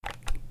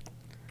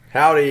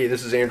Howdy,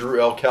 this is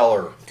Andrew L.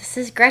 Keller, This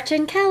is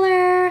Gretchen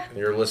Keller. and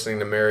you're listening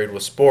to Married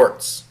with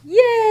Sports.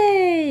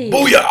 Yay!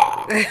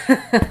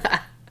 Booyah!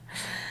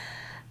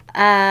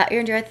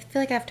 Andrew, I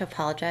feel like I have to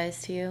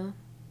apologize to you.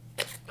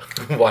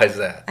 Why is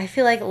that? I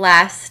feel like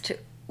last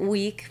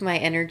week my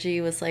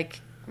energy was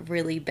like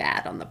really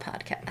bad on the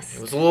podcast.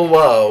 It was a little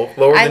lower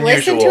than I usual.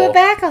 listened to it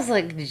back. I was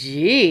like,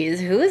 geez,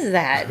 who is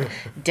that?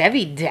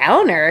 Debbie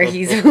Downer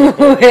he's with.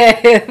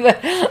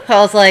 I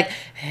was like,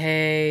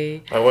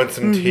 hey. I want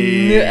some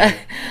tea.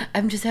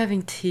 I'm just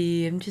having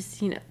tea. I'm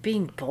just,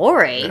 being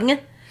boring.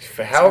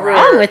 For however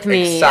wrong with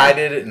me?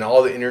 excited and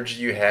all the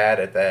energy you had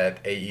at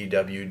that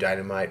AEW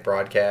Dynamite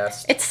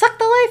broadcast. It sucked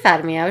the life out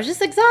of me. I was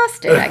just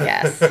exhausted, I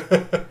guess.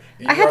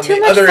 You I were had on too the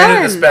much other end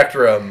of the fun.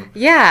 spectrum.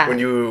 Yeah. When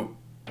you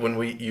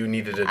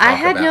needed to talk I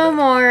had about no it.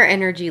 more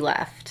energy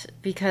left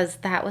because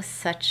that was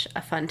such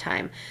a fun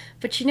time.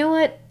 But you know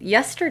what?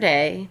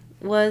 Yesterday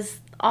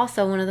was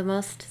also one of the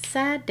most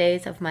sad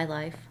days of my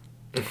life.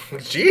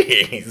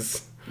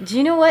 Jeez. Do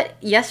you know what?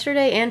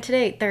 Yesterday and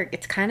today,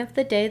 it's kind of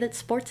the day that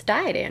sports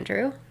died,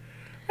 Andrew.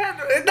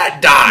 That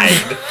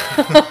died.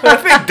 I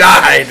think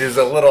died is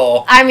a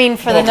little. I mean,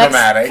 for the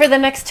dramatic.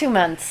 next 2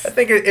 months. I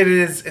think it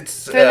is.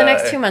 It's For the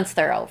next 2 months,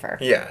 they're over.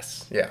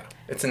 Yes. Yeah.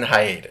 It's in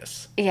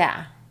hiatus.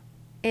 Yeah.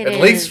 At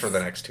least for the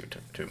next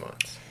two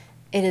months.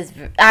 It is.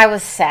 I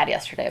was sad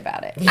yesterday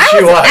about it. She I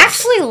was was.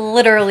 actually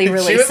literally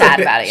really sad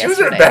about it She was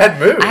yesterday. in a bad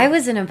mood. I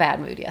was in a bad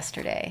mood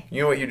yesterday.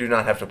 You know what you do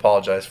not have to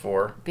apologize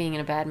for? Being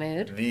in a bad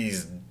mood.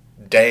 These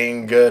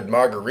dang good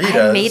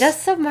margaritas. I made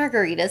us some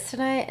margaritas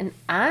tonight, and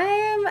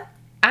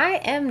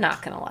I am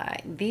not gonna lie.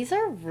 These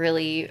are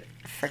really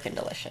freaking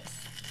delicious.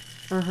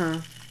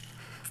 I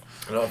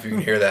don't know if you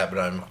can hear that, but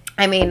I'm...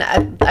 I mean,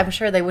 I'm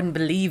sure they wouldn't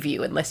believe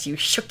you unless you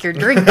shook your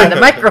drink by the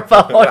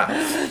microphone.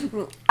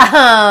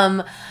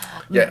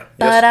 Yeah.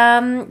 But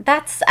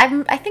Yes.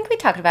 I think we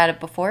talked about it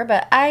before,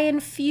 but I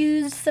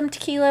infused some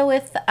tequila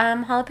with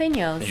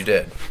jalapenos. You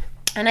did.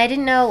 And I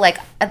didn't know,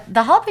 the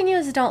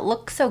jalapenos don't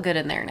look so good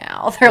in there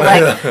now. They're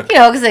like,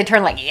 because they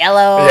turn like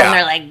yellow, Yeah. and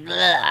they're like,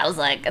 bleh. I was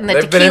like, and the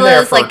They've been in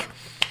there tequila's for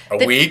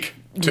like a week?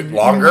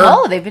 Longer?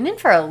 No, they've been in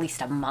for at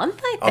least a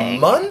month, I think. A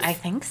month? I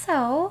think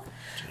so.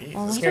 Jeez,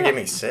 Well, this is we going to don't- get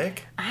me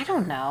sick. I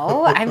don't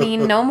know. I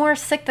mean, no more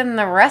sick than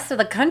the rest of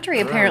the country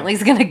apparently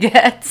is going to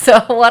get, so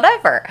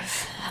whatever.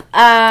 So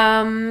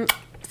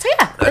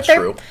yeah. That's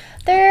true.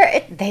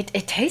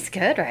 It tastes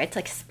good, right? It's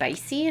like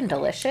spicy and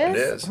delicious. It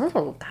is.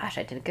 Oh, gosh,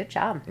 I did a good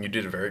job. You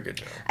did a very good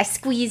job. I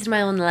squeezed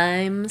my own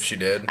limes. She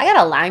did. I got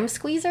a lime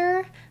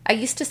squeezer. I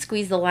used to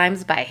squeeze the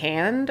limes by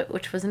hand,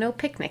 which was no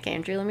picnic,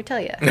 Andrew, let me tell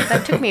you.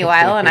 That took me a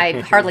while, and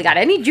I hardly got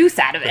any juice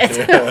out of it.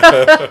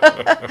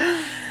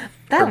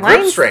 For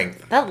grip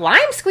strength. That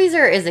lime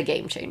squeezer is a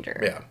game changer.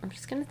 Yeah. I'm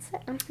just gonna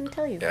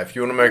tell you. Yeah, if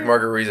you want to make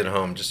margaritas at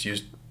home, just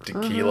use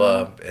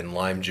tequila and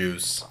lime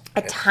juice.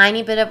 A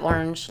tiny bit of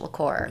orange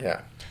liqueur.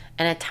 Yeah.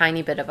 And a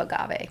tiny bit of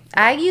agave.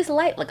 I use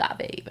light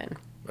agave even.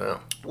 Wow.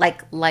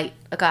 Like light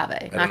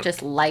agave, not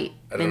just light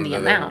in the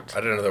amount.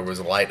 I didn't know there was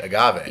a light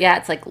agave. Yeah,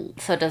 it's like,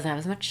 so it doesn't have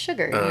as much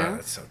sugar, you know?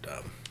 That's so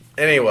dumb.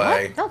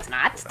 Anyway. What? No, it's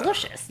not. It's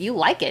delicious. You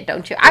like it,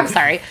 don't you? I'm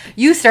sorry.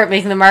 You start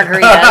making the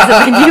margaritas,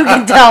 and then you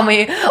can tell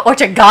me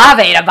which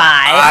agave to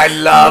buy. I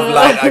love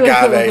light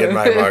agave in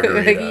my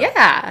margarita.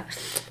 Yeah.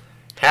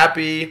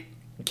 Happy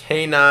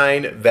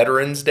Canine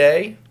Veterans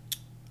Day.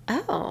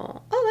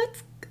 Oh,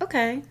 that's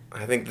okay.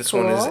 I think this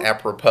one is Cool.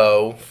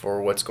 apropos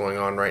for what's going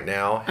on right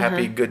now.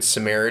 Happy Good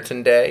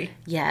Samaritan Day.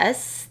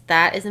 Yes,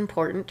 that is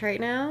important right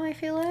now, I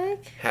feel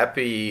like.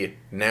 Happy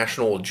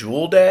National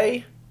Jewel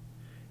Day.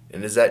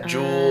 And is that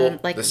Jewel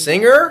like- the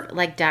singer?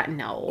 Like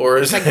no. Or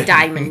is it's it- like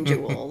diamond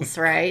jewels,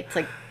 right? It's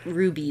like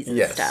rubies and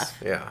Yes. stuff.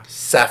 Yeah.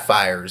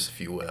 Sapphires, if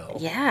you will.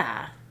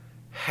 Yeah.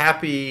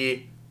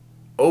 Happy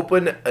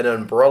Open an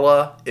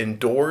Umbrella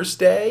Indoors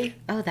Day.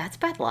 Oh, that's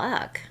bad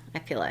luck, I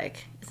feel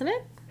like. Isn't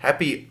it?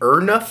 Happy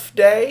Ernuff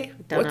Day.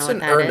 Don't What's know an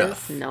what that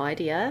Ernuff? is. No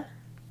idea.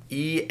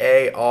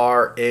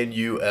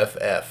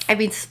 EARNUFF. I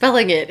mean,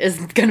 spelling it is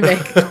going to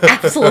make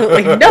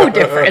absolutely no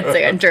difference,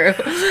 Andrew.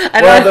 I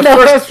Well, don't the know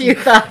first- if you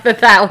thought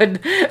that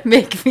would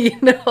make me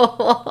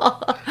know.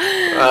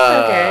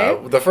 Okay.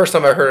 The first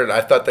time I heard it,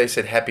 I thought they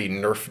said Happy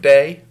Nerf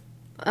Day.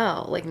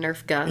 Oh, like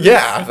Nerf guns?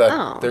 Yeah, I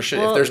thought Oh, there should.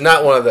 well, if there's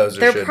not one of those,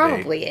 there There should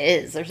probably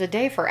is. There's a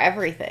day for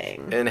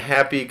everything. be. And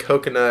Happy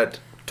Coconut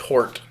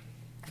Tort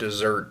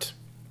Dessert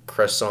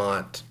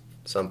Croissant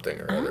something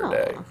or other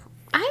day.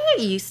 I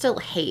used to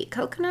hate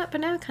coconut,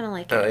 but now I kind of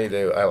like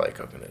it. I like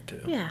coconut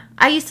too. Yeah.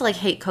 I used to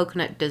hate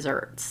coconut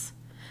desserts.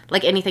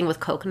 Like anything with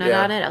coconut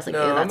Yeah. on it. I was like,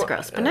 No, ew, that's I'm-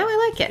 gross. But now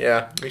I like it.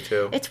 Yeah, me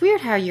too. It's weird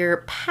how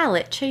your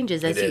palate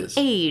changes as It you is.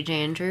 age,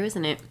 Andrew,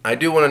 isn't it? I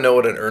do want to know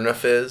what an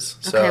Ernuff is.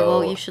 So Okay,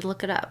 well, you should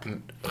look it up.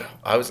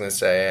 I was going to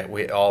say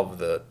all of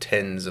the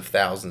tens of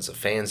thousands of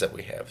fans that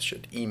we have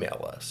should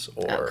email us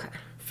or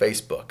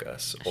Facebook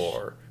us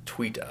or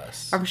tweet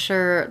us. I'm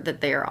sure that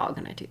they are all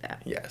going to do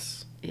that.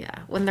 Yes. Yeah,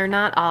 when they're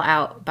not all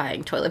out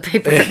buying toilet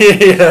paper,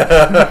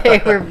 Yeah. they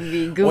were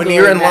be Googling When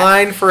you're in that.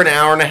 line for an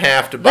hour and a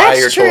half to buy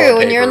your That's toilet true. paper,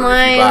 When you're in if you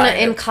buy line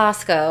in it,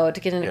 Costco to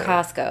get into Yeah.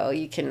 Costco,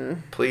 you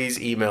can. please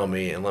email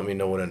me and let me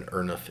know what an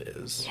ERNF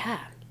is. Yeah.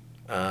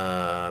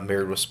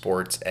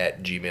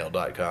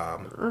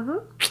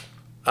 marriedwithsports@gmail.com.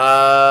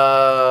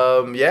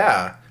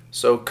 Yeah.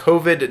 So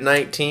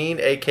COVID-19,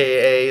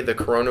 aka the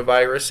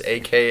coronavirus,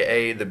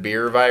 aka the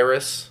beer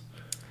virus.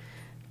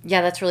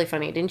 Yeah, that's really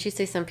funny. Didn't you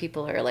say some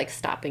people are like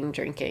stopping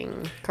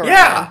drinking Corona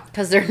Yeah.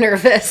 because they're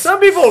nervous? Some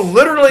people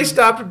literally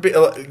stopped.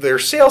 Their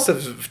sales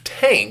have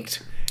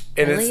tanked,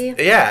 and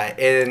Really?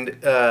 and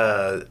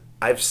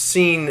I've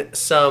seen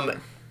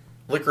some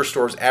liquor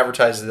stores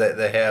advertise that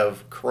they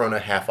have Corona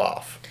half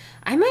off.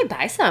 I might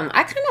buy some.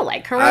 I kind of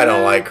like Corona. I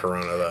don't like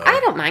Corona though. I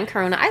don't mind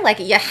Corona. I like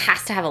it. Yeah, it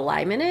has to have a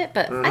lime in it,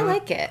 but Mm-hmm. I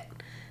like it.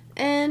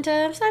 And so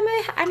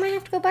I might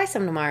have to go buy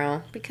some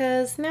tomorrow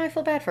because now I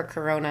feel bad for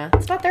Corona.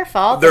 It's not their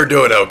fault. They're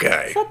doing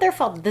okay. It's not their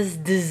fault. This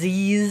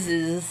disease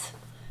is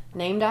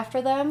named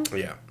after them.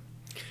 Yeah.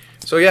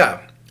 So yeah,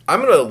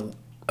 I'm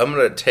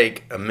gonna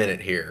take a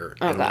minute here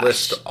Oh, and gosh.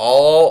 list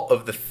all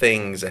of the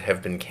things that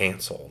have been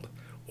canceled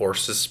or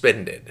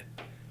suspended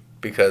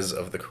because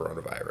of the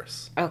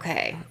coronavirus.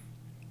 Okay,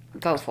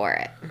 go for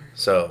it.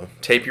 So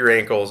tape your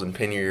ankles and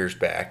pin your ears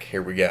back.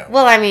 Here we go.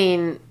 Well, I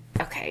mean,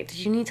 okay. Did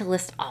you need to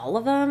list all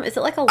of them? Is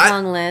it like a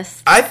long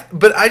list?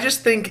 But I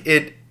just think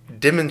it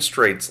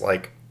demonstrates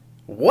like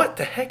what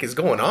the heck is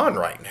going on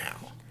right now.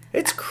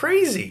 It's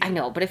crazy. I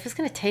know, but if it's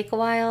gonna take a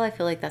while, I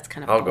feel like that's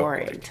kind I'll of go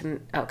boring.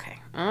 Okay,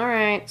 all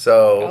right. Go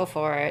So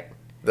for it.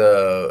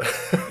 the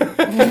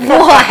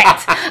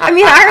What? I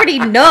mean, I already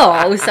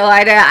know, so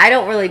I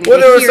don't really need well,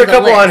 to there was hear a the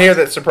couple list. on here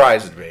that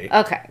surprised me.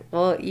 Okay,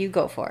 well, you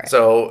go for it.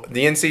 So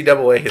the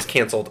NCAA has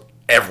canceled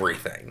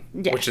everything,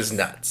 Yes. which is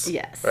nuts.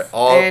 Yes. Right?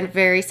 All And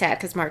very sad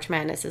because March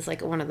Madness is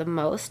like one of the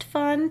most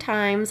fun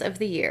times of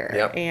the year.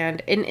 Yep.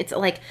 And it's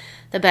like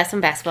the best when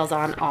basketball's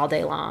on all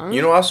day long.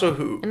 you know also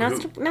who and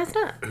that's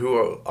not.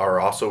 who are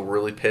also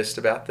really pissed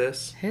about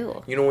this.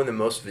 Who? You know when the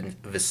most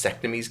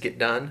vasectomies get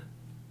done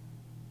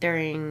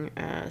During,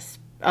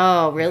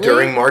 oh, really?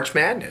 during March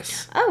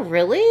Madness. Oh,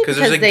 really? 'Cause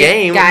there's a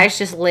game. Guys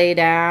just lay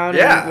down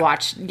Yeah. and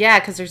watch. Yeah,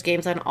 because there's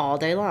games on all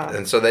day long.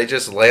 And so they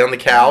just lay on the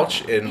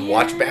couch and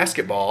watch Man.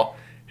 basketball.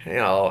 You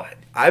know,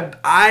 I Could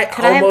I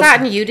have almost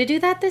gotten you to do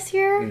that this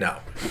year? no.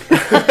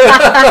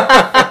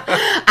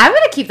 I'm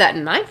going to keep that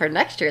in mind for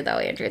next year, though,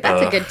 Andrew.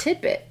 That's a good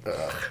tidbit.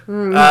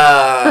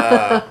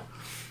 No,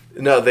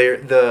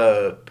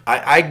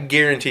 I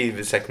guarantee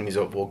vasectomies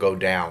will go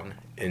down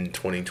in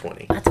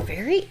 2020. That's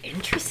very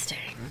interesting.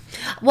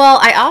 Well,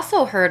 I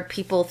also heard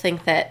people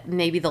think that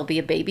maybe there'll be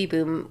a baby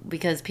boom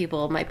because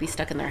people might be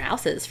stuck in their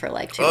houses for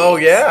like 2 Oh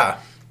weeks. yeah,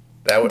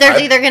 that would.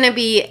 There's either going to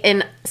be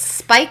a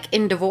spike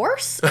in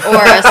divorce or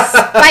a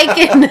spike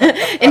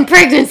in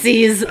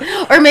pregnancies,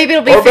 or maybe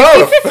it'll be Or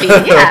both.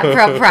 50-50.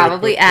 Yeah,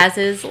 probably, as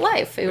is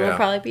life. It will Yeah.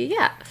 probably be,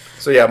 yeah.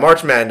 So yeah,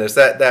 March Madness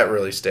that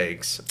really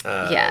stinks.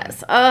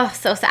 Yes. Oh,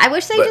 so sad. I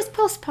wish they but- just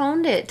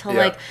postponed it till Yeah.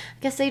 like,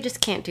 I guess they just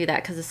can't do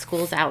that because the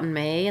school's out in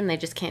May and they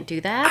just can't do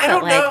that. I but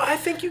don't like, know. I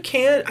think you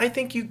can. I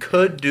think you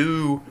could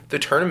do the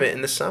tournament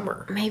in the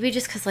summer. Maybe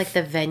just because like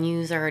the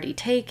venues are already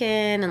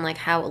taken and like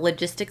how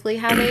logistically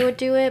how they would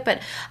do it, but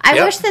I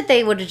Yep. wish that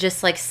they would have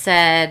just like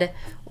said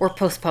we're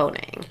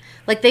postponing.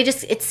 Like they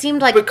just it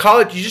seemed like But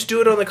college, you just do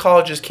it on the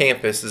college's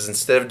campuses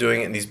instead of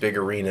doing it in these big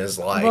arenas,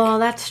 like well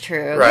that's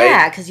true, Right?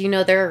 yeah, because you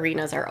know their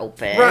arenas are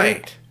open,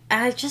 right.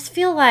 I just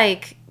feel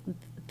like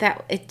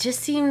that it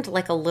just seemed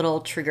like a little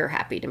trigger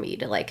happy to me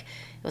to like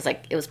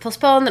it was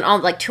postponed and all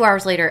like 2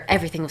 hours later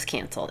everything was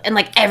canceled and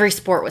like every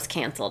sport was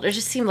canceled. It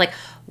just seemed like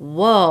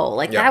whoa,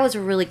 like Yeah. that was a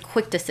really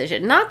quick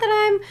decision. Not that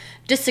I'm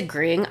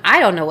disagreeing. I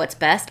don't know what's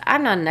best.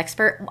 I'm not an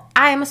expert.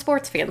 I am a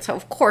sports fan, so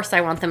of course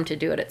I want them to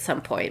do it at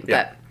some point.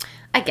 Yeah. But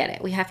I get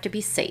it. We have to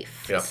be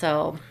safe. Yeah.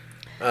 So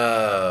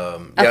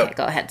okay, Yep.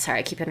 go ahead. Sorry,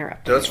 I keep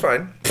interrupting. No, that's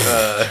fine.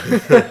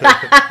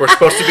 We're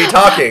supposed to be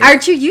talking.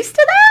 Aren't you used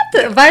to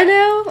that by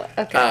now?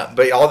 Okay.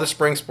 But all the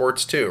spring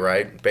sports too,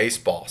 right?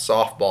 Baseball,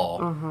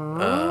 softball,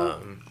 Uh-huh.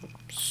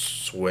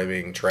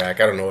 swimming, track.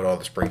 I don't know what all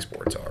the spring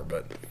sports are,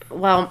 but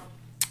Well,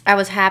 I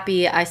was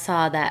happy I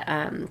saw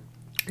that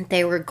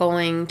they were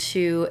going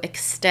to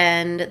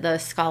extend the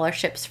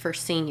scholarships for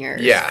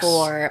seniors Yes.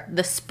 for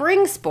the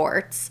spring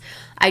sports.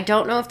 I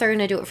don't know if they're going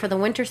to do it for the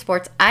winter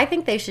sports. I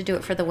think they should do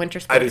it for the winter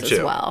I do sports as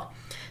too. well.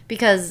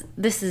 Because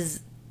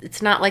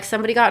it's not like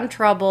somebody got in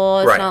trouble.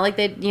 It's Right. not like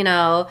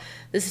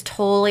this is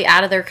totally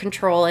out of their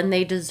control and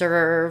they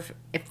deserve,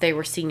 if they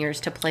were seniors,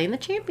 to play in the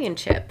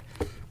championship.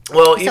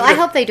 well, So I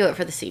hope they do it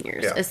for the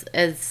seniors,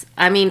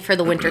 Yeah. for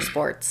the winter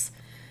sports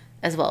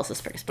as well as the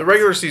spring sports. the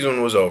regular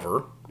season was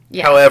over.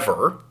 Yeah.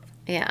 However,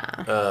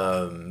 Yeah.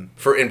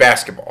 for in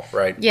basketball,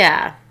 right?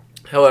 Yeah.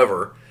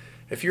 However,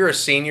 if you're a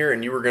senior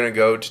and you were going to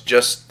go to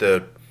just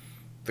the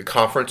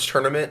conference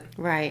tournament,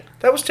 Right.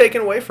 that was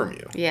taken away from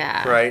you.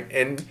 Yeah. Right?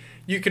 And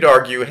you could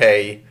argue,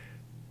 hey,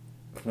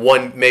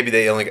 maybe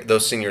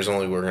those seniors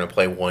only were going to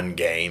play one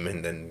game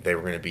and then they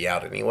were going to be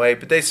out anyway,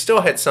 but they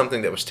still had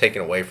something that was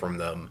taken away from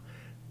them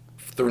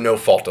through no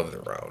fault of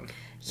their own.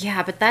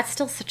 Yeah, but that's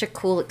still such a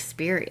cool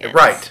experience.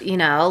 Right. You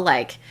know,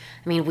 like,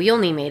 I mean, we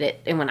only made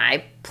it, and when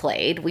I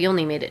played, we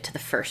only made it to the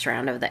first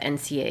round of the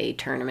NCAA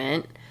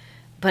tournament.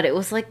 But it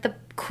was like the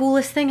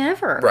coolest thing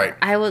ever. Right.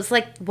 I was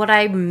like what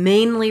I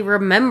mainly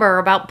remember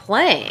about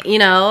playing. You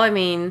know, I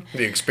mean.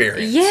 The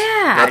experience.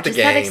 Yeah. Not the just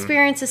game. that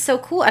experience is so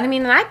cool. And I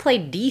mean, and I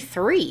played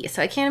D3,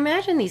 so I can't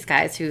imagine these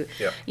guys who,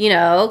 Yep. you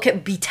know,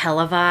 could be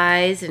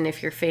televised. And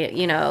if your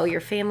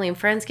your family and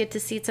friends get to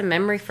see, it's a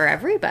memory for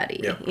everybody.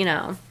 Yep. You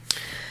know.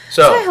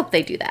 So So I hope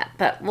they do that,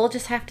 but we'll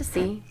just have to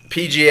see.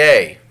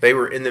 PGA, they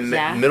were in the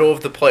Yeah. middle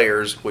of the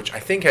players, which I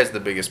think has the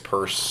biggest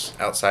purse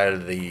outside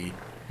of the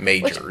Which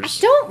majors.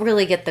 I don't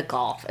really get the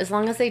golf as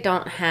long as they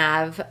don't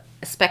have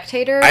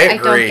spectators. I I don't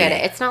agree. get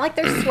it. It's not like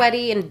they're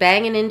sweaty and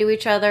banging into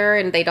each other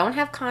and they don't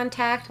have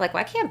contact. Like,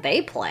 why can't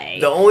they play?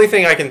 The only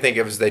thing I can think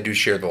of is they do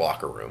share the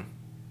locker room.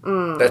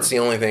 Mm. That's the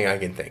only thing I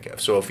can think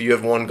of. So if you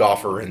have one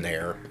golfer in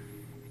there,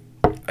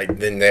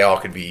 then they all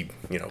could be,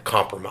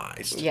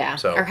 compromised. Yeah.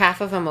 So Are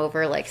half of them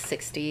over like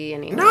 60?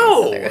 Anyway,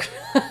 No! so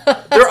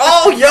they're- they're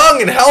all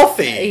young and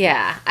healthy.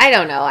 yeah. I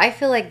don't know. I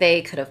feel like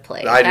they could have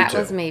played. I do That too.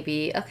 was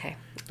maybe okay.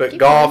 But Keep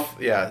golf,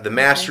 yeah, the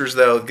Masters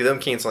though, them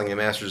canceling the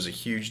Masters is a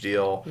huge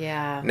deal.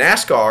 Yeah.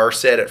 NASCAR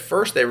said at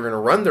first they were going to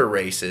run their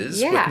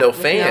races Yeah, with no with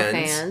no fans,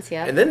 fans,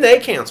 yep. and then they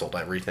canceled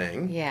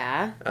everything.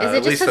 Yeah. At Is it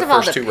just least because the of all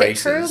first the two pit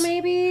crew, races.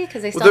 maybe?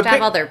 Because they still Well, have to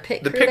have all their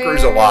pit the crew pit there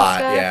crew's a and lot,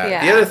 stuff?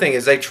 yeah. The other thing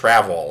is they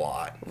travel a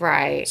lot.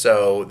 Right.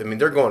 So, I mean,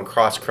 they're going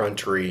cross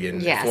country,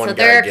 and Yeah, if one so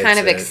guy they're gets kind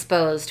of it-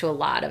 exposed to a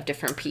lot of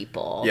different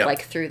people, Yep.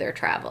 like through their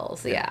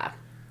travels. Yeah.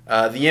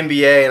 The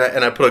NBA,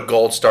 and I put a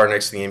gold star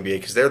next to the NBA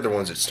because they're the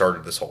ones that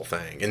started this whole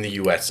thing, in the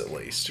U.S. at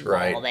least,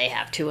 right? Well, they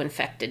have two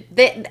infected.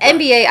 The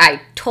NBA, I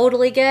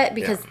totally get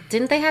because Yeah.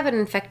 didn't they have an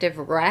infective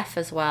ref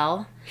as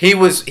well? He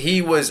was.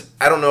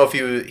 I don't know if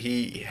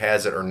he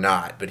has it or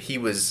not, but he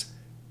was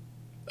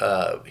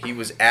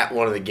at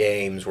one of the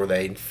games where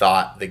they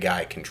thought the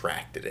guy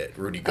contracted it.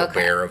 Rudy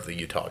Gobert of the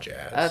Utah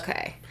Jazz.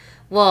 Okay.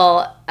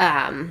 Well,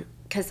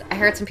 because I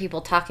heard some people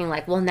talking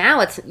like, well,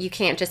 now you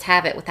can't just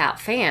have it without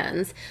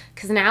fans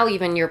because now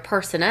even your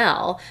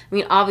personnel. I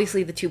mean,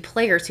 obviously the two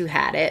players who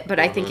had it, but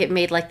I think it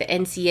made like the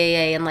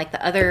NCAA and like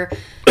the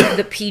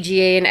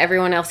PGA and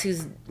everyone else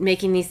who's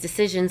making these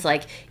decisions.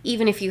 Like,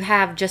 even if you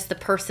have just the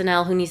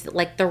personnel who needs,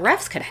 like the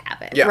refs could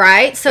have it, Yeah.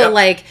 right? So Yep.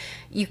 like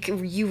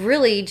you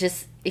really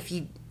just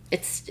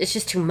it's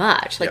just too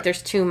much. Like Yeah.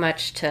 there's too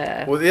much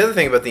to. Well, the other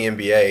thing about the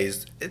NBA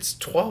is it's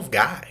 12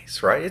 guys,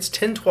 right? It's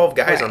 10, 12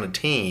 guys Right. on a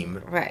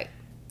team. Right.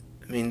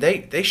 I mean,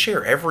 they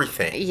share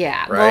everything.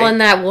 Yeah. Right? Well,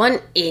 and that one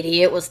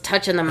idiot was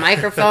touching the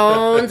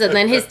microphones, and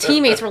then his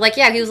teammates were like,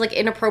 "Yeah, he was like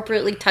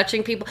inappropriately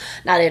touching people,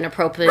 not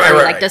inappropriately, Right,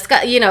 like right.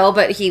 discuss,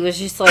 but he was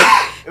just like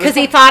because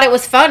he thought it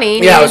was funny.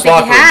 And Yeah, it he was didn't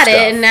think he locker room had it,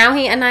 stuff. and now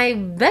and I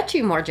bet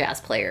you more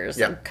Jazz players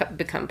Yep.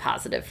 become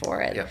positive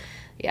for it. Yep.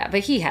 Yeah,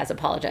 but he has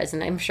apologized,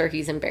 and I'm sure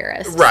he's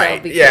embarrassed.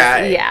 Right, because,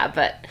 yeah.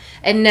 Yeah,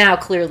 and now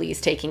clearly he's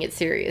taking it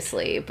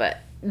seriously, but.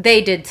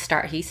 They did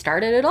start. He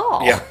started it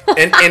all. Yeah,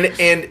 and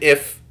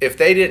if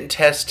they didn't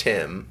test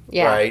him,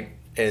 Yeah. right,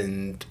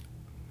 and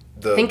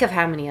the Think of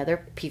how many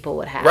other people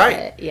would have right,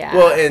 it. Yeah.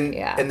 well,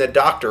 yeah. and the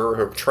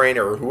doctor or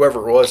trainer or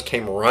whoever it was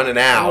came running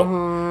out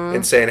Mm-hmm.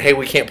 and saying, "Hey,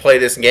 we can't play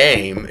this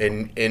game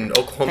in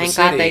Oklahoma Thank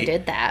City." God they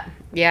did that.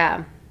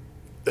 Yeah.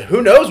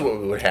 Who knows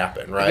what would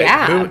happen, right?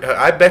 Yeah.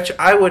 I bet you,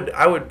 I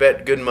would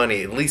bet good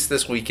money. At least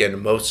this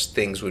weekend, most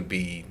things would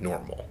be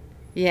normal.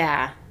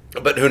 Yeah.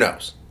 But who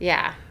knows?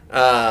 Yeah.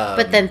 But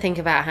But then think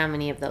about how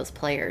many of those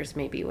players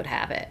maybe would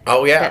have it.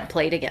 Oh, yeah. That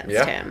played against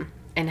Yeah. him.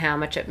 And how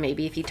much it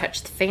maybe if he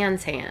touched the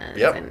fans' hands.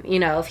 Yep. And,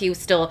 if he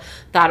still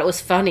thought it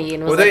was funny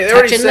and was Well, like they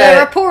already touching said- the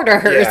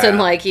reporters yeah. and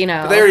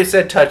But they already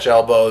said touch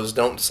elbows,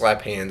 don't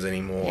slap hands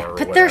anymore. or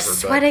But whatever, they're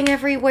sweating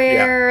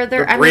everywhere. Yeah.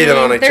 They're Breathing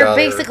on each they're other.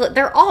 basically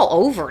they're all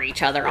over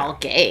each other all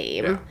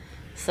game. Yeah.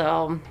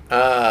 So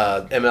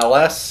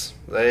MLS,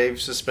 they've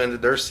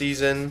suspended their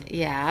season.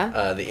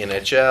 yeah. The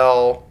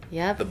NHL,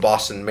 Yep. the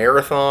Boston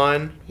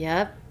Marathon.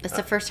 Yep. It's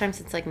the first time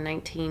since like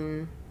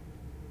 19.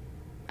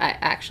 I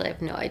actually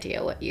have no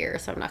idea what year,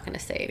 so I'm not going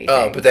to say anything.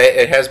 Oh, but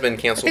it has been I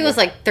canceled. think it was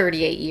like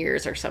 38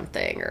 years or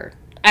something, or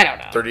I don't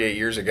know. 38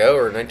 years ago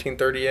or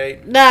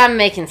 1938. No, I'm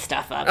making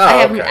stuff up. Oh, I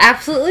have okay.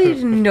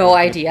 absolutely no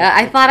idea.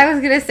 I thought I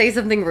was going to say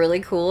something really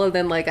cool, and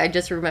then like I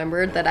just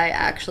remembered that I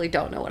actually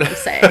don't know what I'm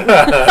saying. So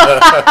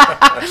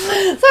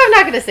I'm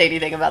not going to say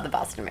anything about the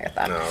Boston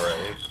Marathon. All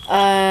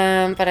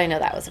right. But I know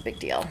that was a big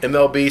deal.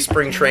 MLB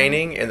spring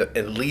training and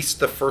at least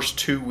the first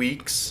 2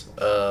 weeks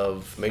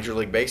of Major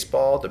League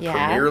Baseball, the Yeah.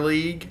 Premier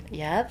League,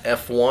 Yep.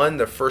 F1,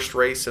 the first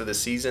race of the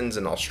season's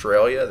in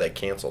Australia. They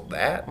canceled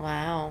that.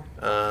 Wow.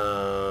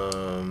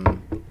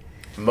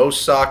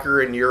 Most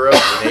soccer in Europe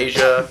and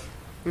Asia.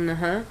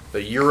 Uh-huh.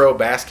 The Euro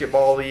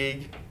Basketball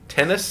League.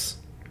 Tennis,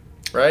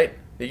 right?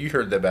 You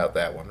heard about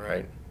that one,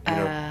 right? You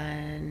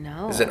know,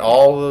 No. is it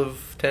all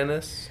of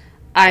tennis?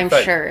 I'm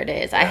thought- sure it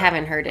is. I Yeah.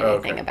 haven't heard Oh,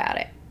 anything okay. about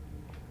it.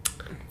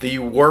 The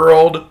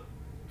World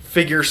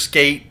Figure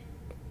Skating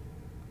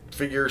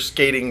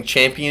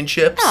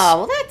Championships. Oh,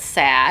 well, that's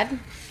sad.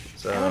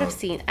 So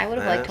I would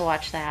have liked to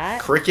watch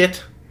that.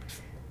 cricket.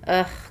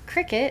 Ugh,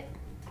 cricket.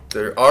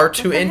 There are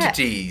two What the heck?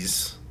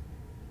 entities.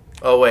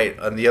 Oh wait,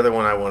 and the other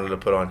one I wanted to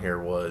put on here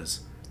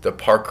was the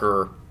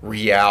Parker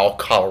Real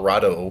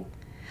Colorado.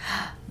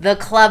 The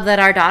club that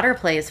our daughter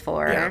plays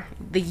for. Yeah.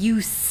 The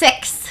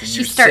U6. The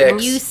She's starting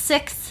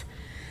U6. U6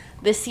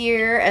 this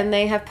year, and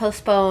they have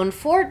postponed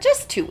for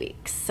just 2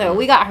 weeks. Mm. So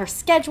we got her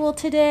schedule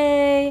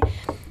today.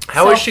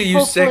 How So is she U6?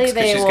 hopefully Because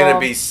they she's going to will-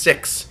 be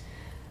 6.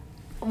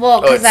 Well,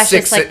 Oh, because it's that's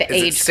six- just like the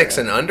is it age 6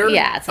 group. and under?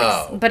 Yeah, it's like,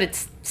 Oh. but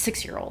it's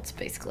 6-year-olds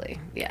basically.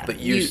 Yeah, But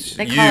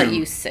they call it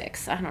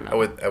U6. I don't know.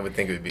 I would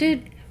think it would be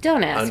Dude,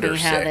 don't ask under me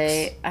how 6.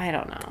 they. I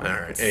don't know. All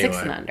right, It's 6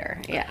 anyway. and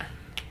under. Yeah.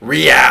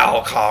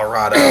 Real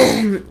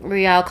Colorado.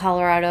 Real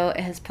Colorado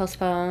has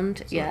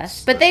postponed.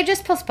 Yes, but they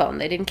just postponed.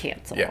 They didn't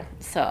cancel. Yeah.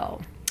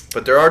 So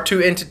But there are two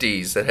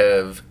entities that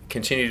have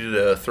continued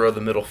to throw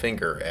the middle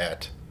finger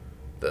at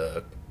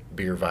the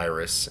beer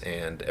virus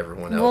and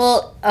everyone else.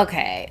 well,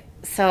 okay.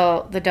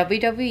 So the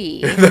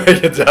WWE.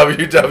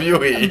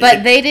 WWE.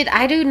 But they did.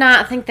 I do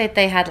not think that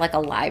they had like a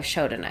live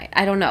show tonight.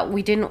 I don't know.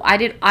 We didn't. I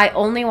did. I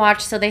only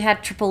watched. So they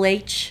had Triple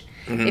H.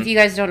 Mm-hmm. If you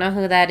guys don't know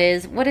who that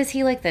is, what is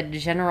he like? The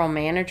general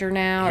manager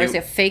now, or He- is it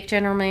a fake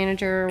general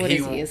manager? What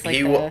is he? Is like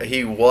he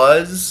the,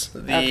 was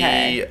the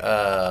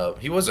Okay.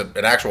 he was an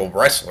actual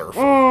wrestler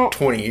for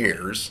 20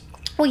 years.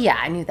 well, yeah,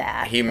 I knew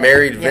that. He but,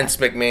 married yeah. Vince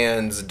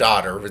McMahon's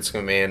daughter. Vince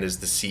McMahon is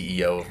the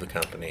CEO of the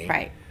company.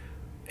 Right.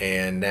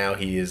 And now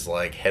he is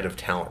like head of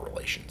talent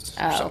relations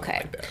or Oh, something okay.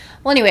 like that.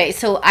 Well, anyway,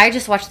 so I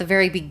just watched the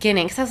very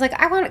beginning because I was like,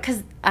 I want it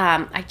because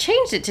I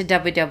changed it to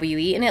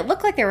WWE and it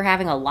looked like they were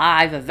having a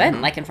live event,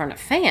 Mm-hmm. like in front of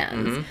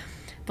fans.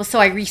 But so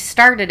I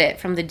restarted it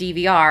from the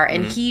DVR,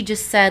 and Mm-hmm. he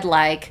just said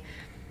like,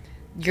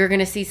 "You're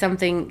gonna see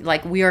something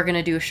like we are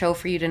gonna do a show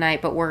for you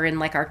tonight, but we're in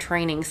like our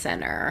training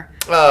center,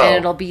 Oh. and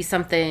it'll be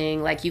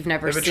something like you've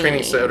never They have a seen."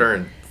 training center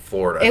in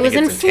Florida. I It was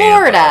think in it's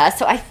Florida, Tampa.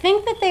 so I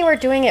think that they were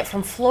doing it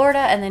from Florida,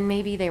 and then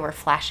maybe they were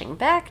flashing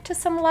back to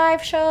some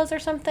live shows or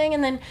something,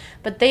 and then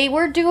but they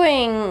were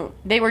doing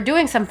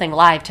something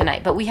live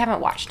tonight, but we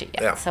haven't watched it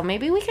yet. Yeah. So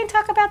maybe we can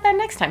talk about that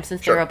next time,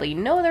 since Sure. there will be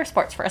no other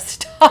sports for us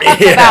to talk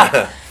Yeah.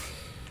 about.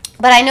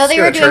 But I know they It's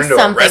were gonna doing turn into a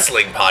something.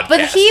 wrestling podcast.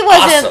 But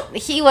Awesome.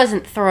 he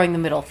wasn't throwing the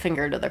middle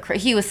finger to the crowd.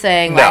 He was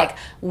saying No. like,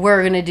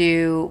 we're gonna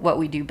do what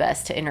we do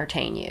best to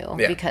entertain you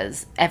Yeah.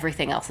 because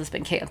everything else has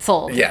been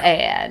canceled. Yeah.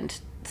 And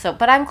so,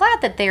 but I'm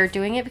glad that they're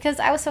doing it because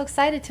I was so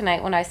excited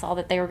tonight when I saw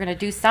that they were gonna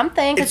do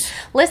something. 'Cause It's-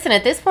 listen,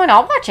 at this point,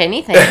 I'll watch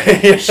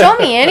anything. Show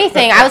me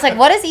anything. I was like,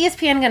 what is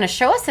ESPN gonna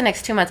show us the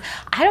next 2 months?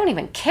 I don't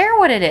even care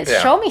what it is.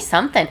 Yeah. Show me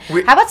something.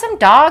 We- How about some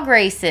dog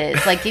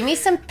races? Like, give me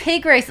some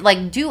pig races.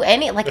 Like, do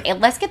any, like,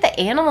 let's get the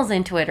animals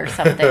into it or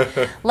something.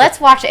 Let's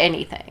watch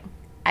anything.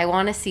 I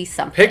want to see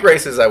something. Pig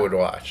races I would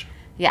watch.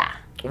 Yeah.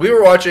 We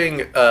were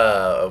watching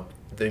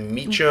the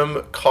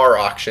Meacham car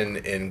auction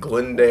in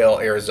Glendale,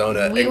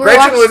 Arizona, We and were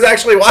Gretchen watch- was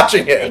actually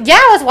watching it. Yeah,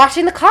 I was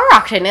watching the car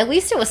auction. At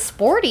least it was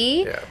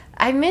sporty. Yeah.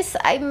 I miss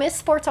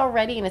sports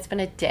already, and it's been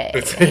a day.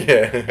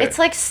 Yeah. It's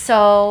like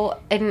so,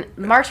 and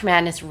March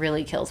Madness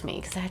really kills me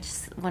because that's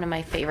just one of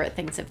my favorite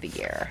things of the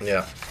year.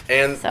 Yeah.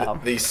 And So.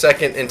 the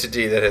second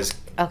entity that is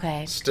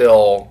Okay,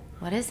 still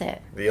what is it?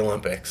 the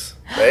Olympics.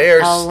 They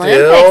are Olympics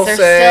still are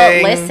saying...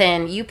 still.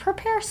 Listen, you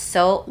prepare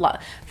so long.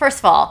 First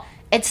of all,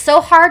 it's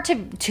so hard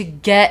to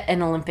get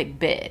an Olympic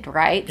bid,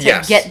 right? To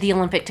Yes. get the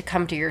Olympic to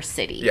come to your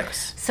city.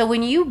 Yes. So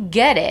when you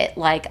get it,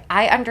 like,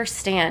 I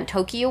understand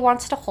Tokyo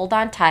wants to hold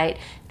on tight.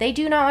 They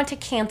do not want to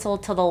cancel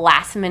till the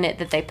last minute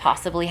that they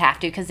possibly have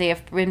to because they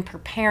have been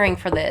preparing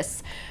for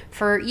this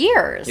for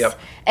years. Yep.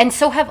 And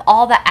so have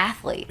all the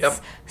athletes. Yep.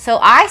 So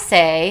I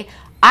say,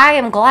 I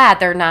am glad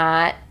they're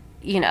not,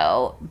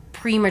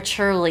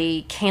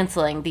 prematurely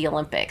canceling the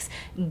Olympics.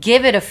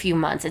 Give it a few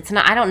months. It's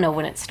not, I don't know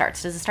when it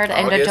starts. Does it start at the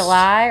end of August?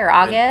 July or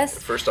August?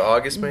 1st of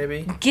August,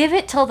 maybe? Give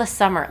it till the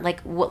summer.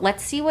 Like,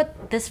 let's see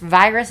what this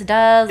virus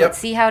does. Yep. Let's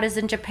see how it is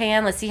in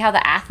Japan. Let's see how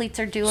the athletes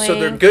are doing. So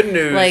the good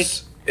news Like,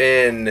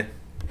 in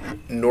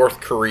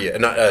North Korea,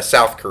 not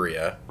South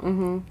Korea,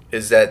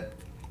 is that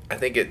I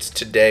think it's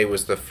today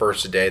was the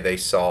first day they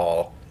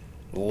saw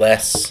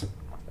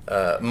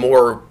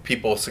more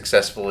people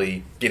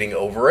successfully getting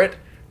over it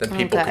than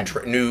people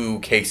good. new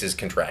cases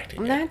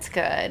contracting it. that's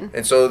good.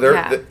 And so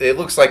Yeah. it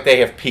looks like they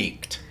have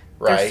peaked,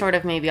 right? They're sort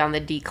of maybe on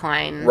the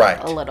decline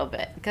Right. a little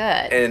bit. Good.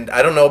 And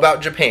I don't know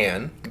about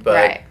Japan, but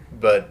Right.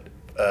 the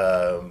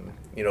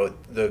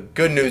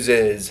good news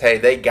is, hey,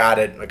 they got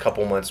it a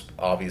couple months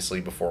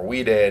obviously before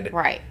we did.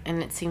 Right.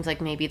 And it seems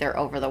like maybe they're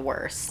over the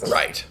worst.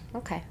 Right.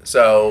 Okay.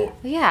 So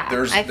Yeah.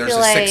 there's I a feel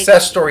like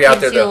success story out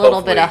there gives you that a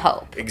little bit of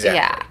hopefully- hope. Exactly.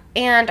 Yeah.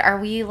 And are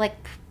we like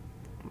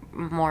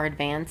more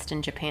advanced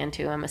in Japan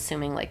too? I'm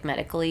assuming like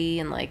medically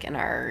and like in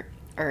our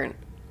or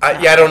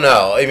I don't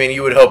know. I mean,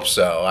 you would hope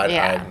so.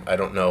 Yeah. I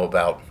don't know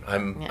about.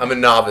 I'm a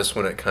novice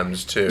when it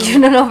comes to You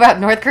don't know about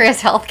North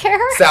Korea's healthcare?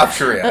 South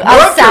Korea.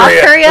 Oh, South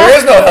Korea? There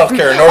is no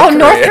healthcare in North Korea.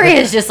 North Korea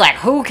is just like,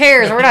 who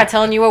cares? We're not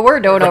telling you what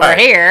we're doing over Right.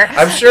 here.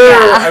 I'm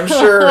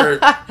sure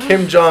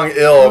Kim Jong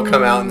Il will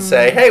come out and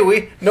say,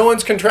 "Hey, no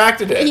one's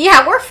contracted it.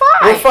 Yeah, we're fine.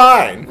 We're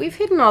fine." We've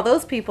hidden all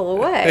those people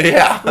away.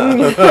 Yeah.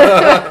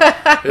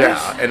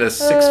 Yeah, in a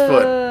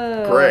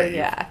 6-foot grave.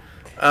 Yeah.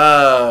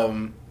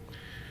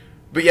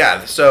 But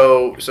yeah,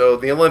 so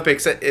the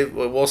Olympics,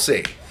 we'll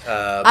see.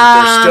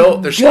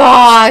 But there's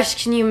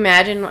Gosh, can you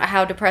imagine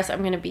how depressed I'm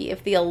going to be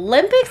if the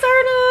Olympics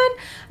aren't on?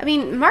 I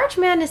mean, March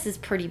Madness is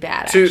pretty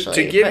bad, To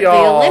actually. give but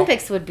y'all- the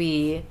Olympics would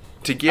be...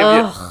 to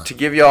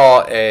give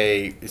y'all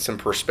some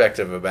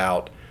perspective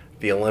about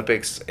the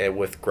Olympics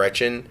with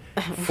Gretchen.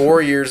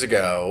 4 years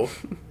ago,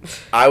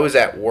 I was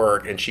at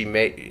work and she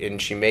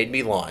made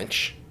me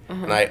lunch,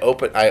 and I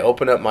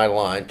opened up my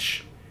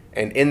lunch,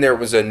 and in there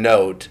was a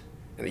note.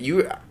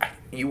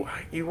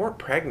 You weren't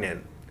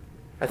pregnant.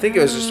 I think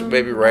it was just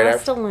maybe right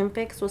Last after.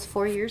 Olympics was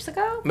 4 years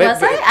ago? Maybe-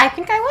 Was I? I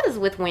think I was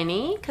with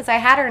Winnie, because I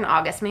had her in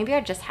August. Maybe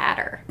I just had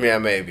her. Yeah,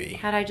 maybe.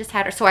 Had I just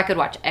had her? So I could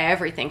watch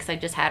everything, because I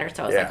just had her,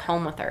 so I was Yeah. like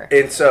home with her.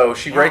 And so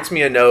she writes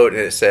me a note,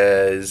 and it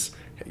says,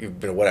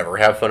 "Whatever,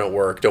 have fun at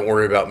work. Don't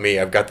worry about me.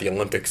 I've got the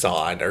Olympics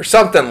on," or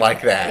something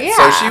like that. Yeah.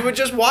 So she would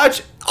just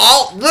watch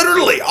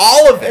literally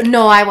all of it.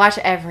 No, I watch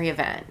every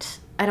event.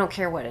 I don't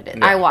care what it is.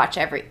 No. I watch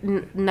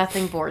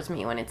nothing bores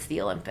me when it's the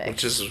Olympics.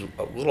 Which is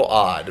a little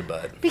odd,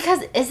 but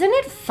Because isn't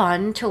it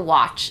fun to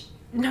watch,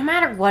 no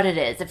matter what it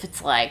is, if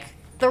it's like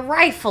the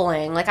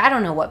rifling, like I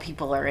don't know what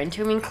people are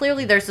into. I mean,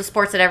 clearly there's the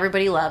sports that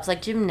everybody loves,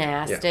 like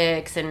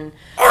gymnastics and,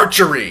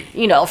 archery.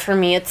 you know, for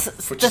me it's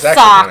Which the is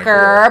actually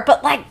kinda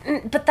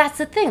soccer, but that's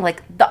the thing.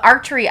 Like the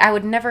archery, I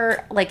would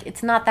never, like,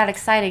 it's not that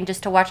exciting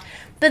just to watch.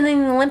 But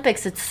in the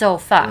Olympics, it's so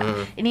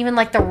fun. And even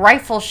like the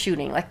rifle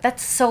shooting, like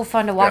that's so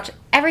fun to watch. Yeah.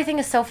 Everything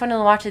is so fun to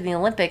watch in the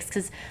Olympics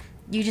because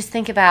you just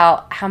think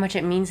about how much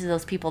it means to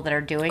those people that are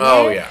doing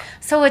Oh, it. yeah.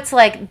 So it's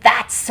like,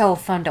 that's so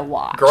fun to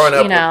watch. Growing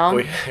up, you know?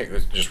 it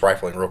was just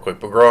rifling real quick,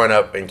 but growing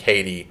up in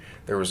Katy,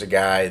 there was a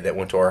guy that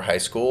went to our high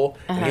school,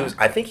 and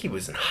I think he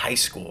was in high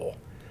school.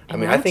 I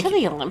mean, I Went think to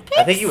the Olympics?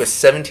 I think he was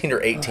 17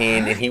 or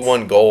 18, and he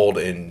won gold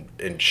in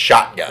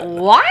shotgun.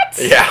 What?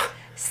 Yeah.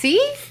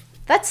 See?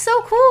 That's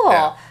so cool.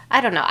 Yeah.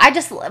 I don't know. I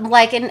just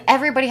like, and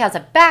everybody has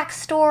a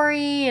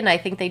backstory, and I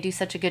think they do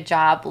such a good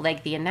job,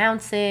 like the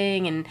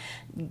announcing and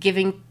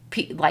giving,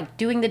 like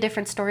doing the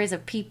different stories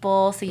of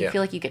people, so you Yeah.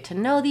 feel like you get to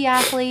know the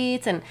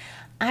athletes. And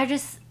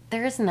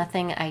there is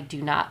nothing I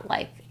do not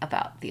like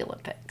about the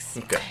Olympics.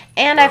 Okay.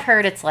 And Well. I've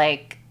heard it's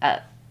like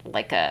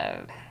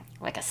a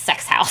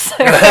sex house.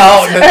 No,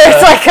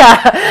 It's like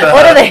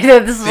what are they?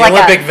 This is the like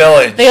Olympic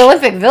Village. The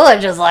Olympic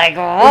Village is like,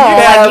 oh,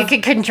 have- like you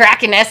could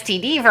contract an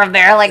STD from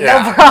there, like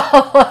Yeah. no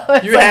problem.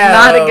 It's You like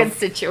not a have good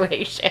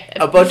situation.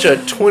 a bunch of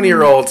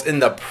 20-year-olds in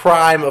the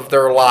prime of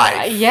their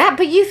life. Yeah,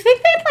 but you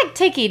think they'd like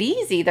take it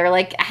easy? They're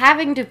like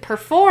having to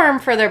perform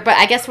for their, but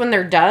I guess when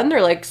they're done,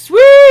 they're like,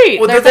 sweet.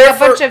 Well, There's they're like a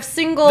there bunch for- of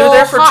single They're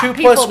there for hot 2+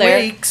 people there.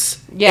 weeks.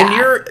 Yeah.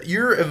 And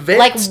your event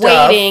Like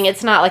stuff waiting,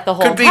 it's not like the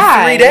whole could be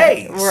time. 3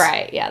 days.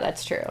 Right? Yeah,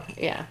 that's true.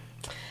 Yeah,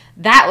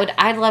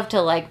 I'd love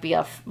to like be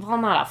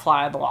not a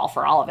fly on the wall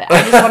for all of it.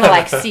 I just want to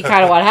like see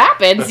kind of what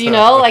happens, you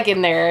know, like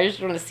in there. I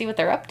just want to see what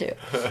they're up to.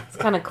 It's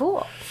kind of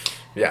cool.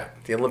 Yeah,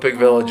 the Olympic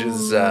Village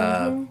is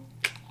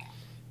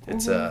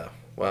it's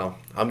well,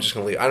 I'm just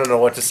gonna leave. I don't know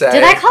what to say.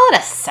 Did I call it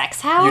a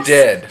sex house? You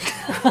did.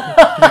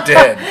 You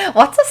did.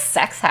 What's a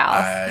sex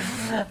house?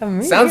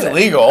 Sounds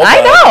illegal.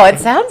 I but know, it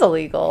sounds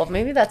illegal.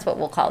 Maybe that's what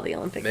we'll call the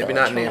Olympic Maybe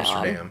Village not in from now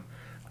on.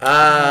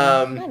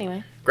 Amsterdam.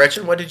 Anyway.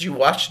 Gretchen, what did you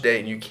watch today?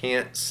 And you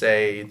can't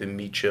say the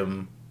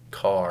Meacham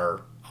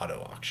car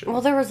auto auction. Well,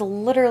 there was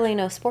literally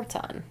no sports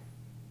on.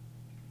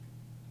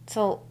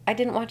 So I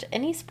didn't watch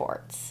any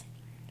sports.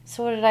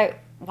 So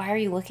why are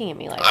you looking at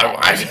me like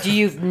that? Do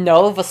you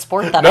know of a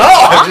sport that no,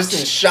 I I'm watch? just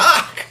in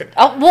shock.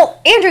 Oh,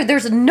 well, Andrew,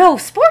 there's no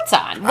sports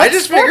on. I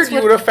just figured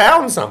you would have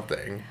found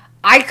something.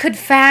 I could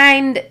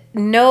find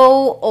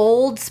no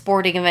old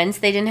sporting events.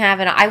 They didn't have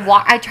it.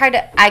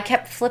 I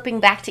kept flipping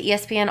back to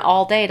ESPN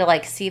all day to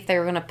like see if they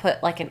were going to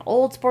put like an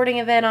old sporting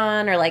event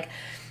on, or like,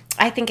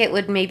 I think it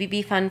would maybe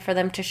be fun for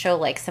them to show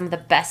like some of the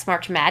best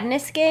March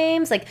Madness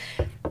games, like,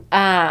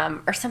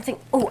 or something.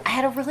 Oh, I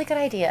had a really good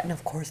idea. And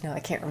of course now I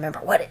can't remember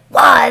what it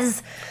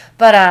was,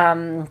 but,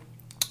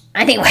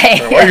 anyway.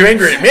 Why are you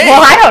angry at me?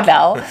 Well, I don't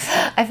know.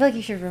 I feel like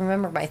you should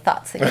remember my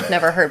thoughts that you've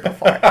never heard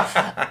before.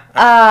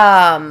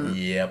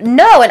 Yep.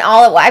 No, and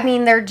I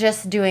mean, they're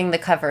just doing the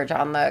coverage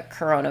on the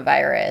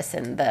coronavirus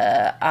and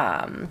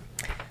the,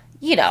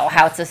 you know,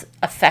 how it's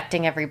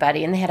affecting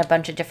everybody. And they had a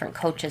bunch of different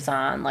coaches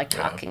on, like,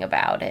 talking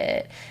about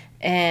it.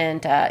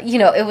 And, you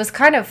know, it was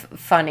kind of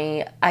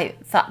funny. I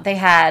thought they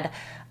had,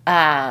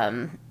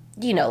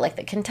 you know, like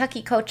the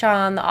Kentucky coach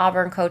on, the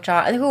Auburn coach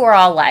on, who were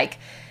all, like,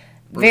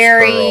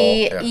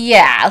 very,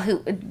 Pearl,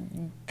 who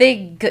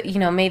they, you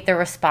know, made the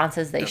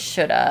responses they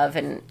should have,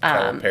 and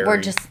Perry.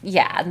 we're just,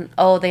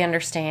 they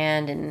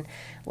understand, and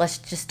let's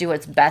just do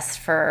what's best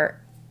for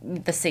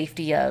the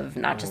safety of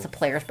not just the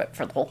players, but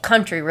for the whole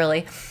country,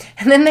 really.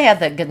 And then they had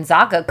the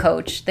Gonzaga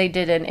coach. They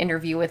did an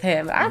interview with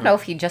him. I don't know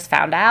if he just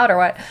found out or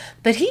what,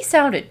 but he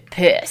sounded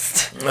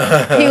pissed.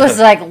 He was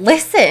like,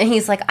 listen,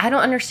 he's like, I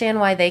don't understand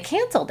why they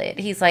canceled it.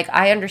 He's like,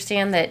 I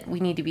understand that we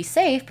need to be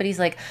safe, but he's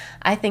like,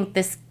 I think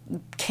this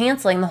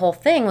canceling the whole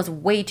thing was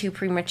way too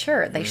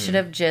premature. They should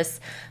have just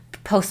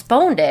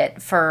postponed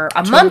it for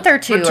a month or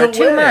two or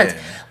 2 months.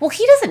 Well,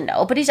 he doesn't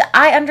know, but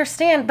I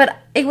understand, but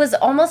it was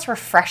almost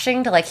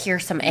refreshing to like hear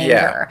some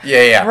anger.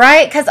 Yeah.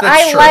 Right? Because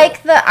I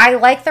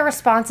like the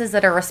responses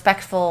that are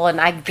respectful, and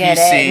I get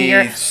PC, it. And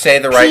you're say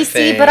the right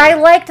thing. But I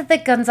liked that the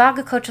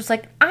Gonzaga coach was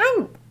like,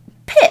 I'm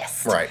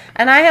pissed. Right.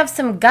 And I have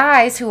some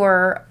guys who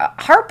are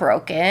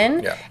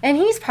heartbroken, and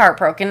he's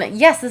heartbroken.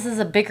 Yes, this is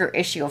a bigger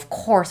issue. Of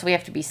course, we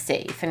have to be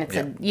safe, and it's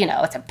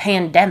it's a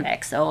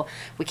pandemic, so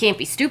we can't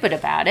be stupid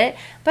about it.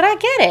 But I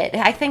get it.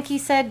 I think he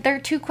said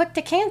they're too quick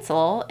to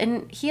cancel,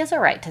 and he has a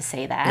right to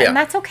say that, and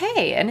that's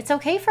okay. And it's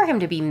okay for him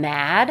to be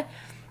mad,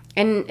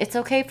 and it's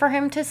okay for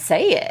him to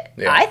say it.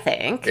 I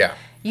think. Yeah.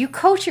 You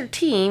coach your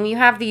team. You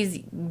have these,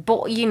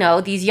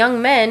 these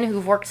young men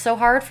who've worked so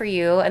hard for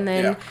you, and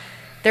then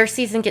their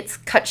season gets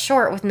cut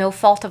short with no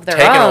fault of their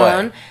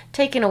own,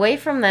 taken away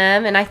from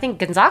them. And I think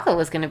Gonzaga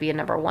was going to be a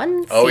number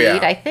 1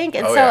 seed, I think.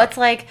 And it's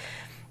like,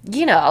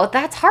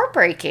 that's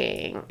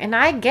heartbreaking. And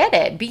I get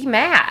it. Be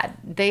mad.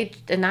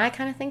 And I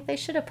kind of think they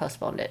should have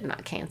postponed it and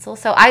not cancel.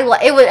 So I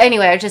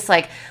was just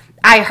like,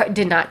 I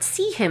did not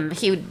see him.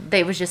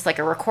 They was just like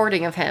a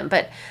recording of him.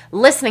 But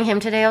listening to him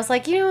today, I was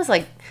like,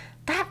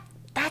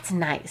 that's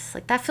nice.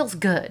 Like, that feels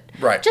good.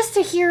 Right. Just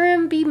to hear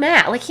him be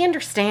mad. Like, he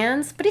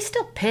understands, but he's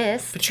still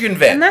pissed. But you can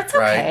vent, and that's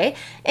okay. Right?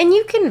 And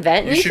you can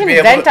vent. You can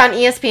vent on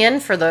ESPN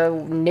for the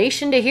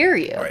nation to hear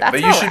you. Right. That's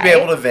but you should be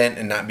able to vent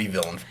and not be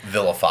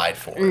vilified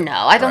for it. No,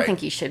 I don't think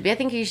he should be. I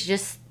think he's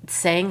just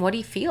saying what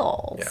he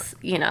feels.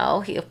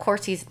 Yeah.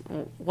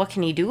 What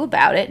can he do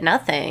about it?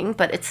 Nothing.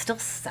 But it still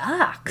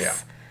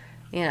sucks.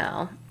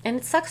 Yeah. And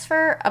it sucks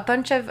for a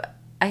bunch of,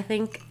 I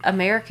think,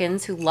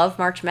 Americans who love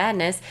March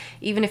Madness,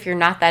 even if you're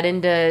not that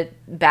into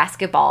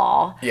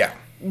basketball. Yeah.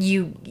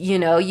 You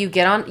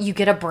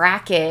get a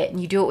bracket, and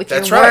you do it with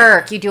your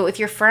work, you do it with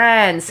your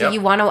friends. So you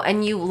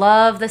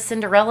love the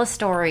Cinderella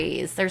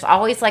stories. There's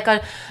always like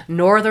a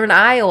Northern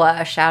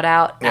Iowa, shout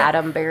out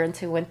Adam Behrens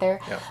who went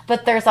there. Yeah.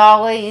 But there's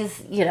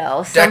always,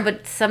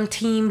 some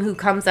team who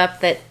comes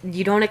up that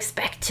you don't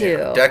expect to.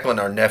 Yeah.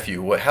 Declan, our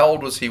nephew, how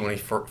old was he when he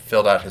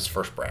filled out his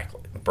first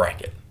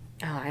bracket?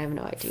 Oh, I have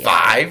no idea.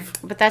 5?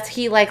 But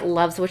he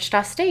loves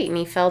Wichita State, and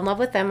he fell in love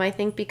with them, I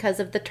think, because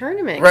of the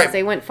tournament. Because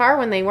they went far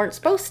when they weren't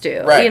supposed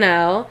to, But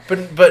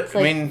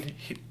I mean,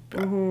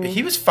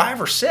 he was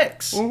 5 or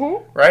 6,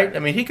 right? I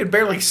mean, he could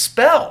barely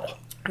spell.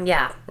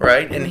 Yeah.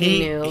 Right? And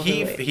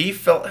he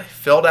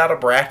filled out a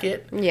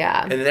bracket.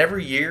 Yeah. And then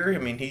every year, I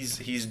mean,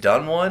 he's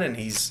done one, and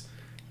he's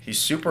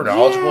super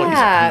knowledgeable. He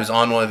was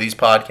on one of these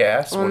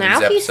podcasts. Well, now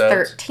he's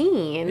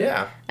 13.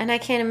 Yeah. And I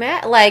can't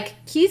imagine,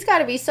 he's got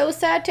to be so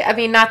sad too. I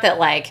mean, not that,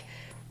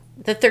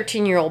 the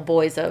 13-year-old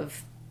boys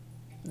of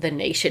the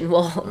nation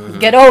will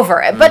get over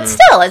it. But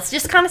still, it's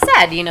just kind of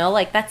sad,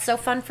 that's so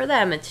fun for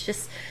them. It's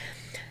just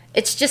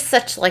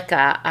such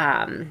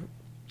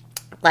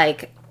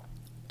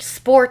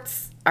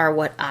sports are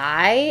what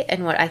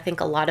I think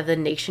a lot of the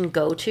nation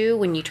go to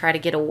when you try to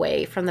get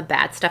away from the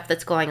bad stuff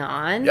that's going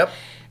on. Yep.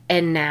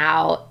 And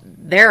now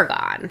they're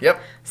gone. Yep.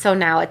 So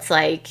now it's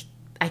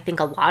I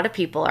think a lot of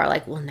people are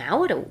like, well, now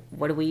what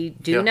do we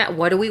do now?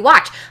 What do we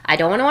watch? I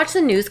don't want to watch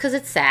the news because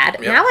it's sad.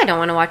 Yep. Now I don't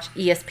want to watch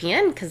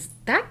ESPN because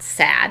that's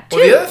sad too.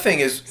 Well, the other thing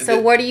is, so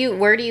where do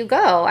you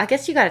go? I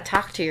guess you got to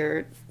talk to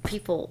your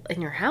people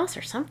in your house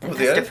or something. Well,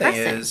 the other thing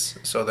is,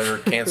 so they're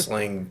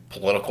canceling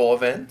political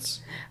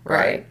events,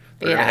 right?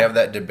 They're going to have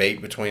that debate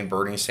between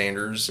Bernie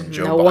Sanders and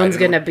Joe Biden. No one's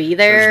going to be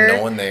there. There's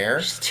no one there.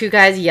 Just 2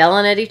 guys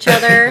yelling at each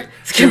other.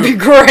 It's going to be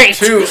great.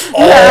 2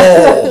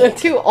 old.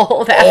 2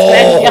 old-ass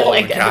men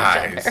yelling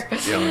at each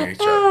other.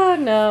 Oh,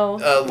 no.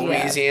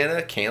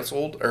 Louisiana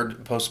canceled or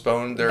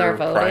postponed their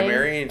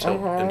primary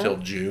until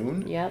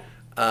June. Yep.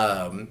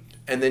 And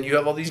then you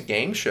have all these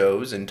game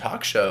shows and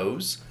talk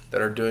shows that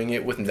are doing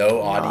it with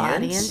no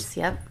audience.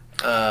 Yep.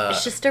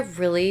 It's just a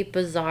really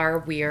bizarre,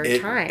 weird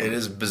time. It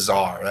is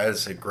bizarre. That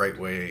is a great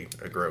way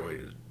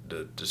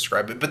to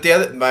describe it.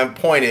 But my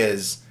point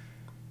is,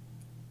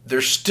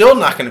 there's still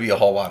not going to be a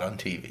whole lot on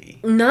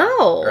TV.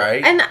 No.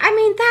 Right? And I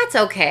mean, that's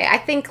okay. I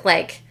think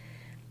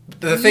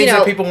the things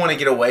that people want to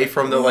get away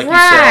from, though, like you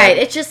said. Right.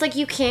 It's just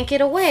you can't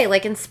get away.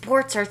 In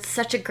sports are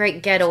such a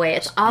great getaway.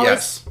 It's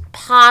always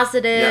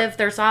positive. Yep.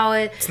 There's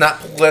always. It's not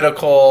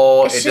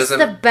political. It's just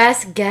the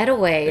best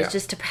getaway. It's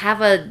just to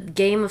have a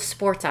game of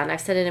sports on.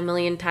 I've said it a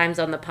million times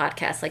on the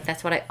podcast.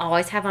 That's what I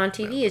always have on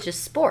TV is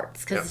just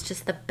sports because it's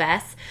just the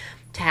best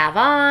to have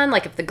on.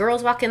 If the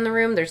girls walk in the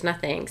room, there's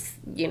nothing,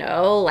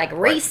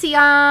 racy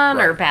on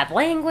or bad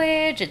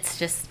language. It's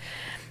just,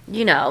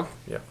 Yeah.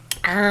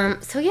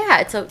 So yeah,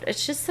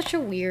 it's just such a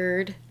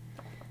weird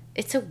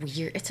it's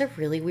a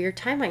really weird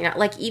time right now.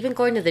 Like, even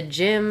going to the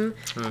gym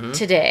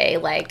today,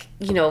 like,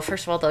 you know,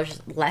 first of all,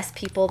 there's less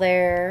people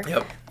there.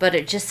 Yep. But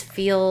it just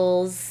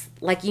feels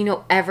like, you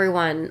know,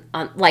 everyone,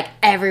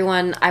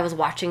 I was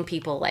watching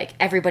people, like,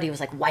 everybody was,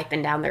 like,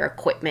 wiping down their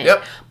equipment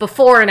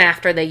before and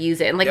after they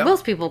use it. And, like,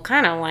 most people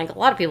kind of, like, a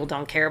lot of people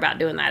don't care about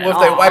doing that at all.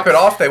 Well, if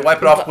they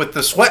wipe it off with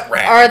the sweat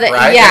rag,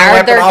 right?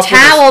 Yeah, or their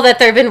towel that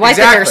they've been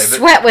wiping their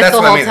sweat with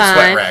the whole time. The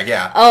sweat rag,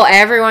 yeah. Oh,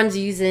 everyone's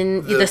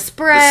using the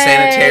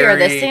spray or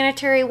the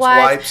sanitary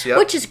wipes,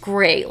 which is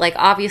great. Like,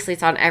 obviously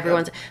it's on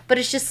everyone's, but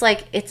it's just,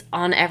 like, it's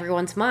on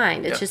everyone's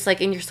mind. It's just, like,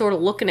 and you're sort of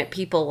looking at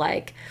people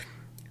like,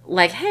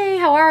 hey,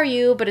 how are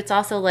you? But it's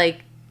also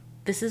like,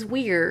 this is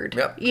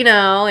weird, you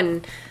know?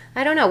 And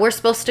I don't know. We're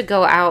supposed to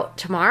go out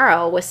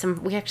tomorrow with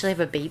we actually have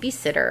a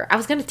babysitter. I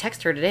was going to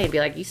text her today and be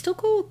like, you still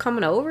cool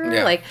coming over?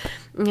 Yeah. Like,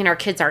 you know, our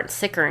kids aren't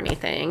sick or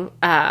anything.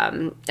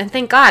 And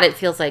thank God it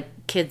feels like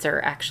kids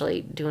are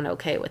actually doing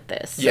okay with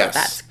this. So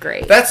that's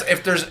great. That's,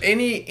 if there's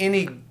any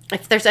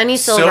if there's any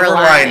silver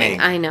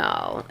lining, I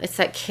know. It's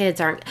that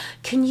kids aren't...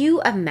 Can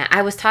you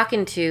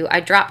imagine... I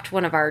dropped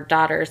one of our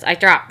daughters... I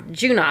dropped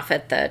June off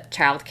at the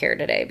childcare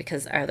today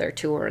because our other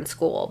two were in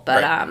school.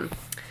 But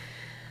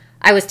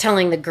I was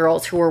telling the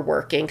girls who were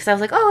working, because I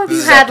was like, oh, have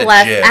you had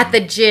less... At the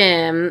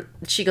gym.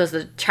 She goes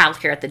to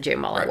childcare at the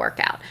gym while I work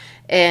out.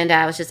 And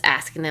I was just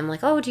asking them,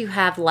 like, oh, do you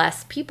have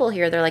less people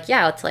here? They're like,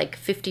 yeah, it's like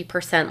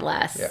 50%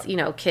 less, you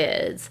know,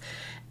 kids.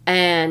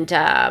 And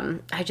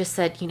I just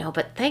said, you know,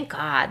 but thank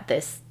God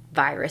this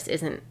virus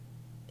isn't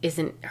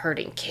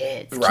hurting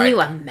kids. Can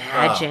you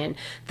imagine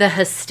the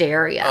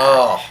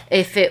hysteria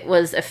if it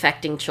was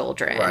affecting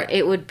children?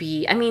 It would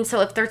be, I mean,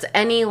 so if there's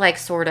any like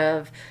sort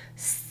of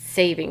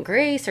saving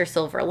grace or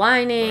silver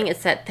lining,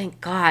 it's that thank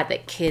God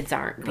that kids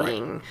aren't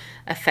being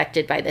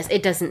affected by this.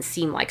 It doesn't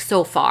seem like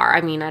so far.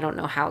 I mean, I don't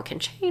know how it can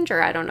change,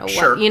 or I don't know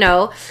what, you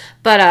know,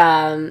 but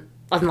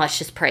and let's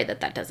just pray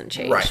that doesn't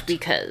change,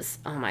 because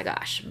oh my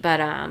gosh. But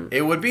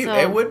it would be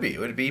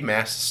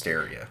mass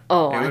hysteria.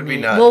 Oh, it would be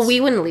nuts. Well, we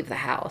wouldn't leave the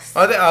house.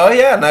 And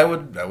I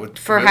would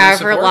for really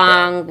however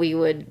long we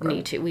would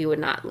need to. We would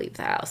not leave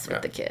the house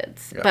with the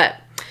kids. But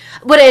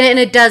and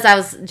it does. I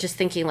was just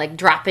thinking, like,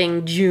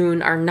 dropping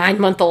June, our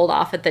 9-month-old,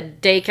 off at the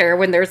daycare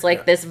when there's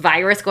like this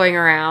virus going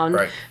around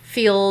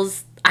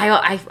feels.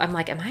 I'm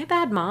like, am I a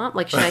bad mom?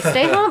 Like, should I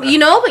stay home? You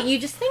know, but you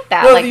just think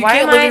that. Well, like, you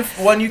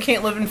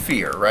can't live in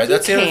fear, right? You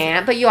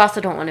can't, but you also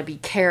don't want to be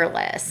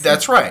careless.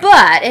 That's right.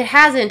 But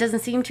it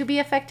doesn't seem to be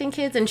affecting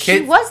kids, and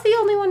she was the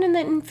only one in the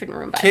infant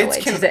room, by the way,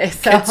 today.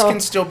 So. Kids can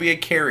still be a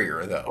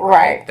carrier, though.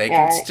 Right. They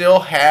can still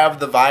have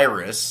the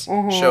virus,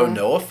 show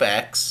no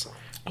effects,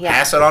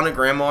 pass it on to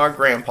grandma or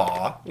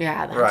grandpa.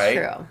 Yeah, that's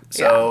true.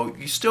 So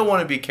you still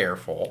want to be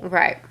careful.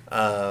 Right.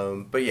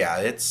 But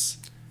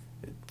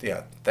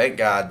thank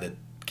God that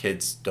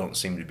kids don't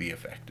seem to be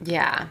affected.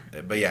 Yeah.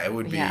 But it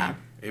would be, I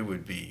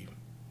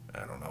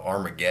don't know,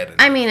 Armageddon.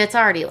 I mean, it's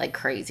already like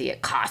crazy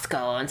at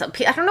Costco and stuff.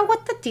 I don't know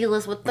what the deal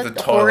is with the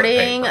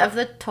hoarding of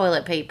the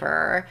toilet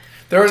paper.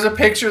 There was a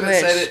picture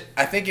that said it,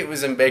 I think it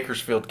was in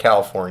Bakersfield,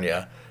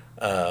 California.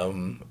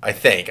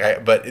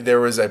 But there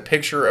was a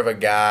picture of a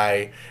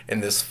guy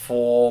in this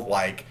full,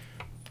 like,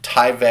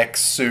 Tyvek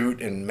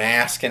suit and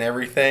mask and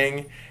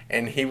everything,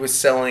 and he was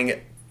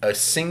selling a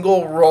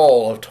single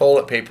roll of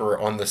toilet paper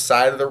on the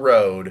side of the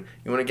road.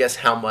 You want to guess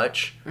how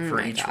much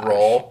for each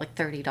roll? Like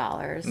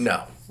 $30?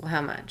 No. Well,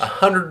 how much?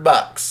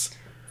 $100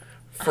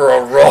 for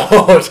a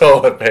roll of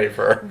toilet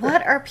paper.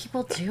 What are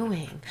people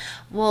doing?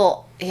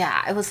 Well,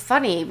 yeah, it was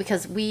funny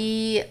because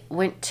we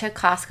went to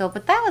Costco,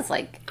 but that was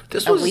like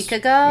a week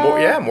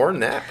ago. More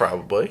than that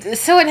probably.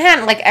 So it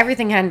hadn't, like,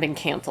 everything hadn't been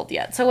canceled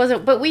yet. So it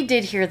wasn't, but we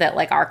did hear that,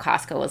 like, our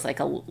Costco was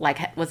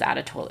was out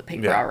of toilet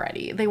paper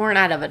already. They weren't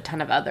out of a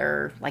ton of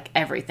other, like,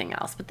 everything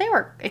else, but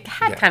it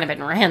had kind of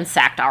been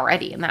ransacked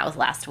already, and that was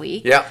last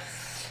week. Yeah.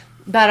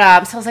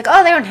 But so I was like,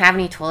 oh, they don't have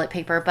any toilet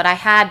paper, but I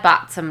had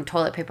bought some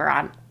toilet paper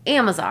on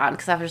Amazon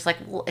because I was just like,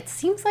 well, it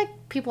seems like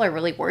people are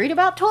really worried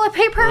about toilet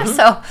paper.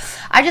 So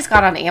I just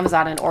got on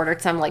Amazon and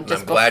ordered some, like,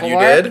 just before. I'm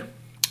glad you did.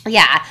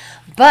 Yeah,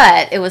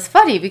 but it was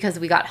funny because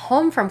we got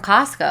home from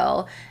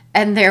Costco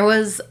and there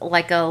was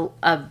like a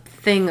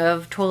thing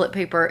of toilet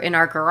paper in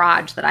our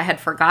garage that I had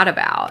forgot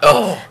about.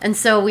 Oh. And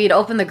so we'd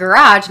opened the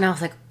garage and I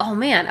was like, oh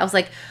man, I was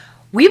like,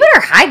 we better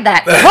hide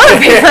that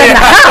toilet paper in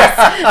the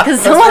house because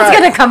someone's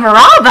going to come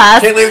rob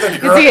us. Can't leave the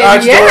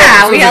garage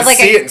door. We had like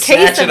a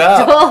case of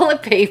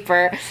toilet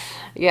paper.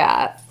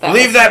 Yeah.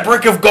 Leave that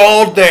brick of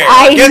gold there.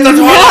 Get the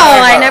toilet paper.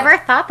 I never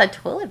thought that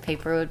toilet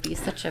paper would be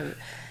such a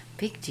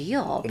big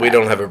deal. We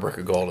don't have a brick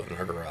of gold in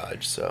our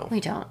garage, so. We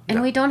don't.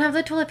 And we don't have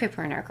the toilet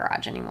paper in our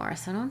garage anymore,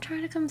 so don't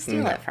try to come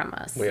steal it from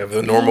us. We have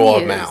the normal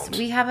amount.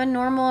 We have a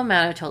normal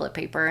amount of toilet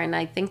paper, and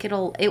I think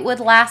it would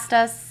last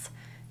us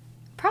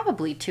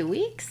probably 2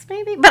 weeks,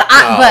 maybe. But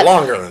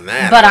longer than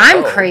that. But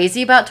I'm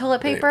crazy about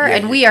toilet paper,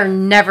 and we are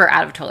never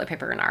out of toilet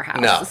paper in our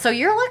house. No. So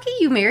you're lucky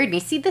you married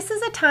me. See, this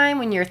is a time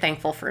when you're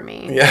thankful for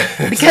me.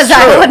 Yeah. Because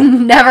I would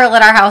never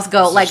let our house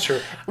go. Like,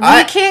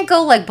 we can't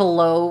go, like,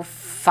 below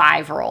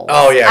 5 rolls.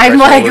 Oh, yeah, I'm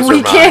like, Gretchen,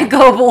 we those are can't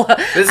mine. go below.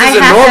 This I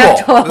isn't have to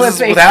have normal. toilet This is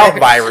paper. without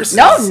viruses.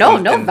 No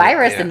in-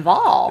 virus yeah.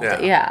 involved.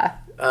 Yeah.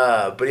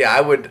 Yeah. But yeah,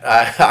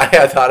 I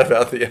had thought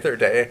about the other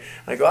day.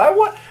 I go,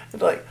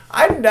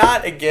 I'm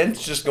not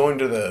against just going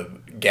to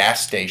the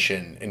gas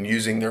station and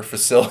using their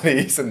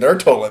facilities and their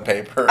toilet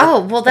paper.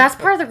 Oh, well, that's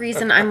part of the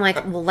reason I'm like,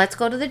 well, let's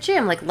go to the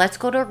gym. Like, let's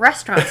go to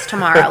restaurants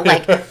tomorrow.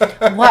 Like,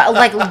 what?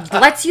 Like,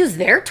 let's use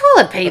their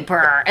toilet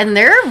paper and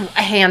their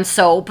hand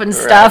soap and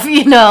stuff,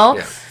 you know?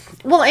 Yeah.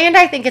 Well, and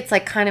I think it's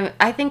like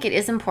I think it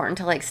is important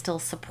to like still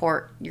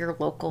support your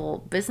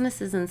local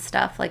businesses and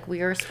stuff. Like, we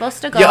were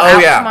supposed to go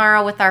out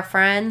tomorrow with our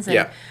friends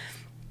and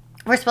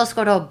we're supposed to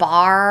go to a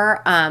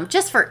bar,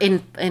 just for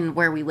in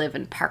where we live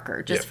in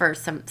Parker, just for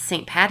some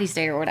St. Patty's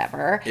Day or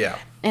whatever. Yeah.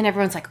 And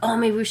everyone's like, oh,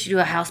 maybe we should do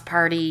a house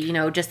party, you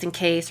know, just in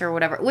case or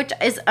whatever, which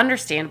is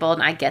understandable,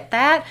 and I get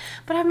that.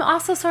 But I'm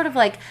also sort of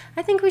like,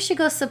 I think we should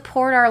go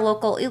support our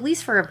local, at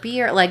least for a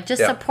beer, like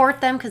just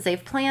support them because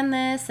they've planned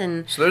this.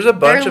 And so there's a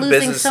bunch of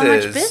businesses, so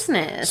much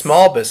business,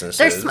 small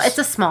businesses. It's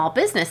a small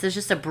business. It's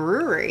just a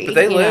brewery. But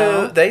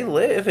they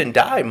live and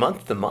die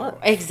month to month.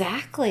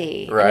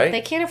 Exactly. Right. And if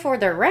they can't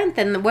afford their rent,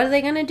 then what are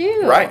they going to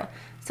do? Right.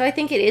 So I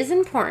think it is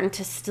important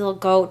to still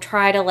go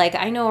try to, like,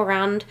 I know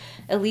around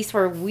at least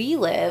where we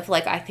live,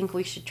 like, I think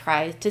we should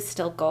try to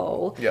still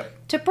go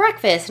to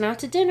breakfast and out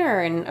to dinner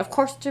and, of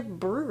course, to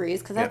breweries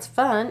because that's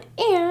fun.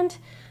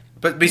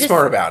 But be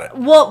smart about it.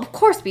 Well, of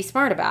course, be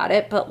smart about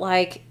it, but,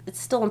 like,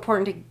 it's still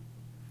important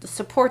to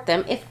support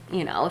them if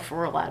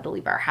we're allowed to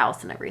leave our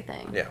house and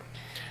everything. Yeah.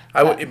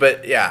 I want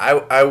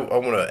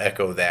to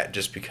echo that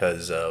just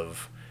because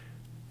of,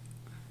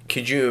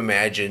 could you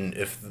imagine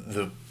if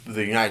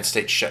the United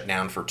States shut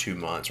down for 2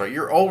 months, right?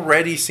 You're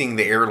already seeing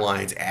the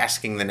airlines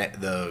asking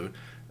the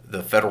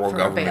federal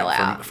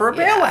government for a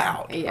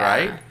bailout,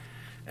 right?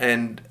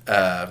 And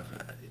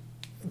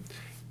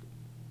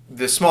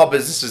the small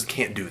businesses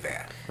can't do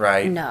that,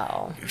 right?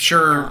 No.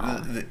 Sure,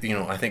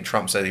 no. I think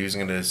Trump said he was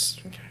going to,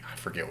 I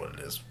forget what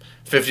it is,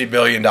 $50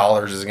 billion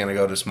is going to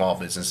go to small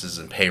businesses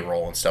and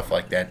payroll and stuff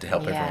like that to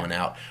help everyone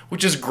out,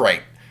 which is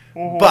great.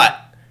 Mm-hmm.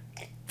 But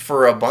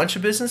for a bunch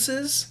of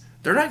businesses,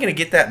 they're not going to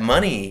get that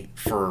money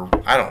for,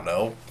 I don't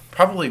know,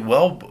 probably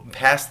well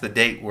past the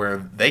date where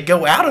they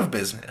go out of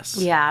business.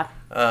 Yeah.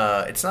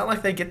 It's not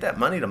like they get that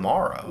money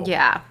tomorrow.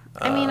 Yeah.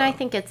 I mean, I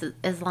think it's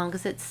as long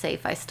as it's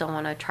safe, I still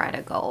want to try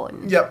to go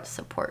and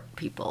support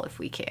people if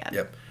we can.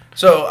 Yep.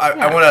 So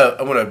I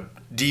want to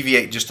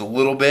deviate just a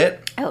little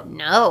bit. Oh,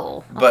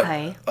 no. But,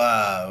 okay.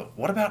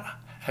 What about,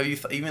 have you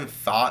even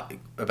thought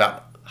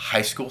about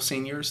high school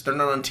seniors? They're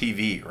not on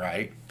TV,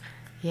 right?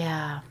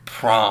 Yeah.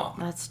 Prom.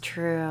 That's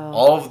true.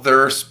 All of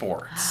their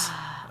sports.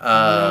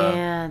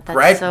 Man,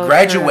 that's so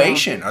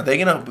graduation. True. Are they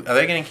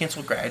gonna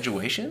cancel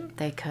graduation?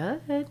 They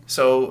could.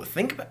 So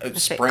think about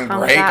spring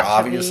break,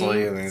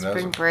 obviously.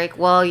 Spring break.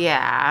 Well,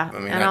 yeah. I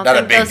mean, I don't not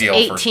think a big those deal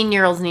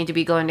 18-year-olds need to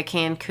be going to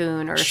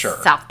Cancun or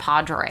South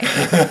Padre.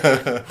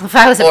 If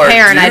I was a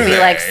parent, I'd be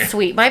like,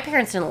 sweet. My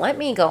parents didn't let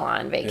me go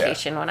on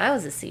vacation when I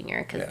was a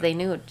senior because they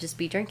knew it would just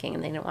be drinking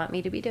and they didn't want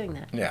me to be doing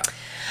that. Yeah.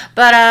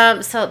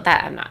 But so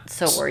that I'm not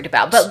so worried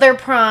about. But their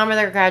prom or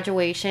their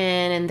graduation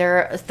and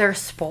their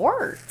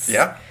sports.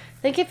 Yeah.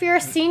 Think if you're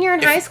a senior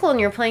in high school and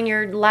you're playing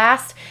your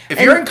last... If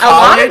you're in a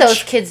college... lot of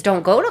those kids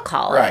don't go to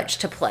college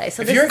to play.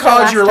 So if you're in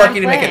college, you're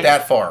lucky to make it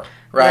that far,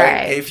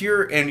 right? If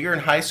you're in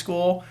high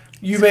school,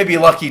 you may be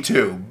lucky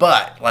too.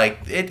 But, like,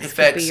 it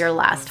affects your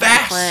last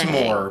vast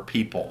more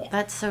people.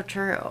 That's so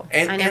true.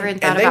 And, I never even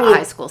thought about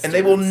high school students. And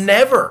they will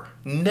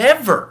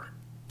never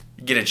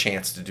get a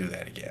chance to do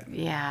that again.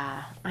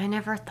 Yeah. I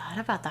never thought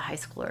about the high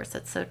schoolers.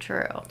 That's so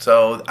true.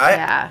 So,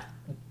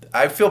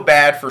 I feel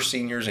bad for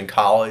seniors in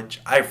college.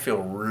 I feel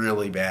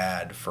really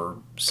bad for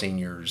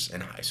seniors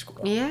in high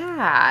school.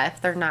 Yeah, if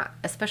they're not,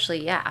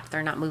 especially, if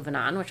they're not moving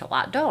on, which a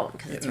lot don't,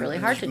 because it's really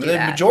hard to do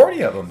that. The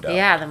majority of them don't.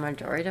 Yeah, the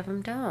majority of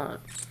them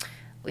don't.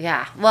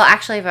 Yeah. Well,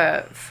 actually, I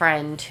have a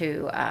friend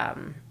who,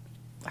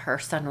 her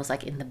son was,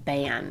 like, in the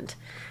band.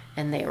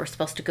 And they were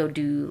supposed to go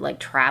do, like,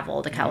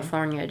 travel to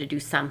California to do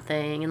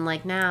something. And,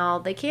 like, now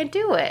they can't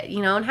do it,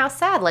 you know? And how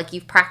sad. Like,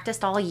 you've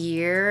practiced all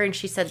year. And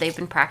she said they've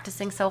been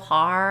practicing so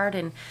hard.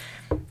 And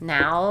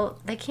now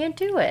they can't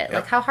do it. Yep.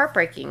 Like, how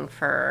heartbreaking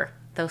for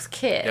those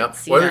kids. Yep.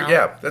 You know?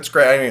 Yeah, that's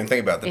great. I didn't even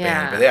think about the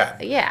band. But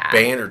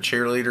band or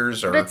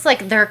cheerleaders. Or... But it's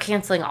like they're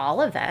canceling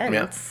all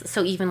events.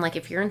 So even, like,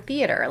 if you're in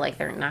theater, like,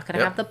 they're not going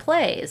to have the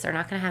plays. They're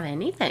not going to have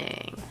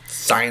anything.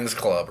 Science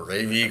club or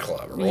AV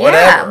club or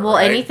whatever. Well,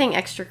 anything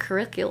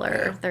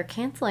extracurricular, they're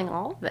canceling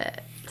all of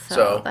it.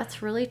 So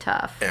that's really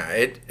tough.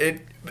 Yeah,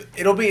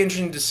 it'll be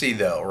interesting to see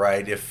though,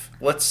 right? If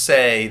let's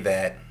say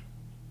that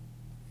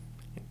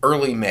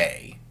early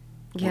May,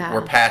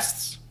 we're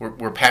past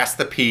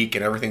the peak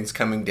and everything's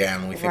coming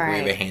down and we think we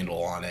have a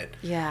handle on it.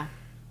 Yeah.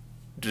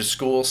 Does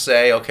schools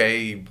say,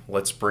 okay,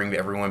 let's bring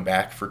everyone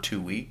back for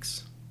 2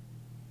 weeks?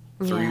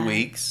 3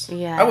 weeks?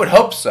 Yeah. I would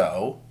hope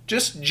so.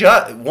 Just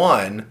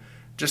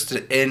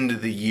to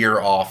end the year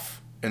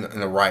off in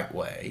the right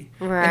way.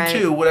 Right. And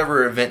 2,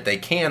 whatever event they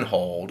can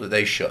hold,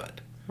 they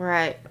should.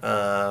 Right.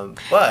 But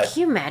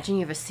Can you imagine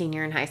you have a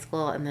senior in high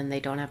school and then they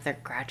don't have their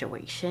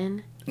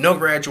graduation? no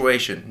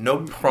graduation, no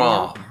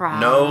prom, No prom.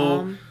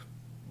 no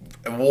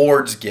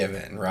awards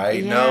given,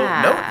 right?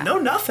 Yeah. No,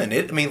 nothing.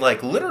 I mean,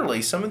 like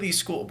literally, some of these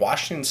schools,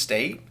 Washington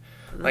State,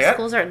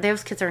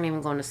 Those kids aren't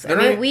even going to school. I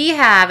They're mean, not- we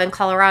have in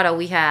Colorado,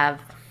 we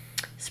have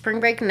spring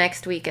break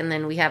next week, and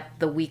then we have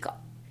the week.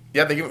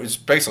 yeah, they give it was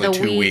basically The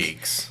 2 week-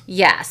 weeks.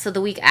 Yeah, so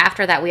the week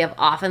after that we have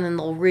off, and then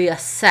they'll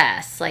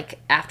reassess like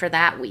after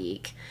that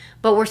week.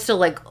 But we're still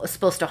like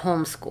supposed to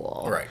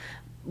homeschool, Right.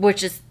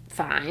 Which is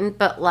fine.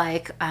 But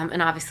like,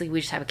 and obviously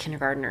we just have a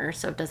kindergartner,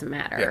 so it doesn't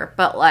matter. Yeah.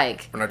 But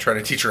like. We're not trying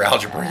to teach her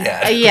algebra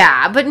yet.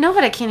 Yeah, but no,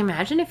 but I can't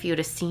imagine if you had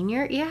a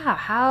senior. Yeah,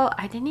 how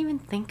I didn't even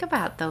think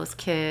about those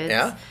kids.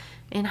 Yeah?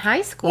 In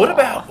high school. What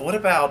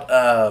about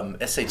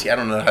SAT? I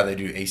don't know how they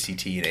do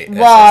ACT and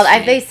Well,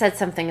 SST. they said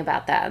something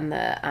about that in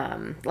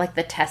the like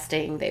the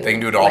testing. They can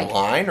do it like,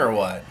 online or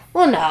what?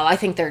 Well, no, I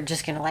think they're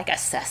just gonna like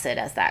assess it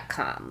as that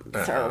comes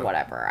Uh-huh. or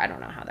whatever. I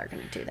don't know how they're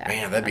gonna do that.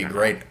 Man, that'd be I don't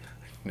great.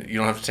 You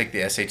don't have to take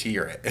the SAT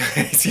or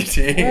ACT.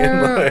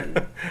 And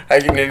like,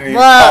 I can any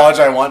Well, college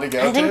I want to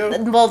go know. I to.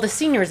 think well, the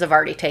seniors have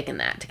already taken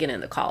that to get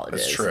into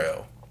colleges. That's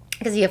true.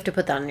 Because you have to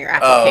put that on your Oh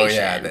application.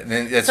 yeah,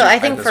 that's So I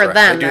think that's for right.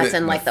 them They do that's it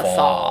in like the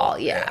fall.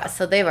 Yeah,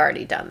 so they've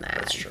already done that.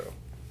 That's true.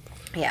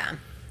 Yeah.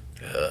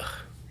 Ugh.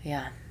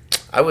 Yeah.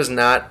 I was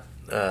not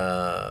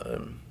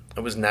a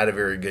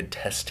very good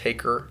test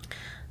taker.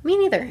 Me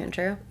neither,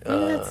 Andrew.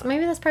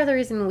 Maybe that's part of the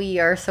reason we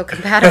are so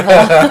compatible.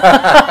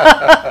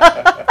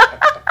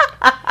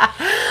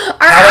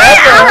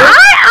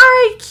 Our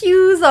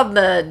IQs on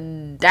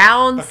the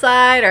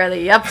downside or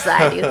the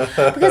upside,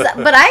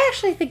 but I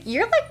actually think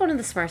you're like one of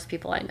the smartest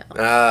people I know.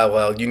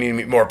 Well, you need to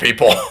meet more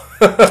people.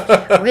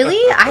 Really?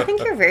 I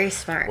think you're very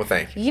smart. Well,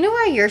 thank you. You know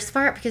why you're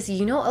smart? Because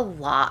you know a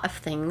lot of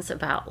things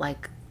about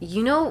like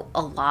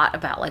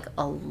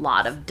a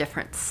lot of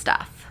different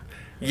stuff.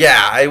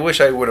 Yeah, I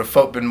wish I would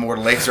have been more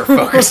laser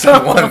focused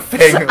on one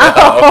thing,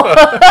 though.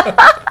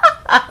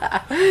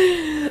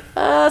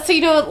 So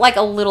you know like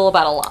a little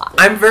about a lot.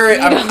 I'm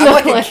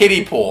like a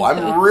kiddie pool.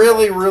 I'm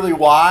really, really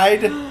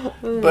wide,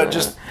 but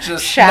just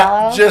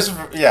Shallow?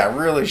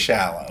 really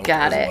shallow.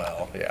 Got as it.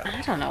 Well. Yeah.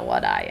 I don't know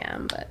what I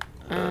am, but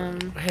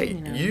Hey,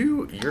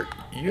 you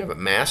have a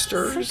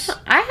master's.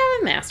 I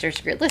have a master's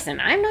degree. Listen,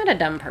 I'm not a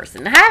dumb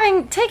person.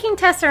 Taking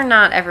tests are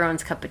not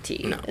everyone's cup of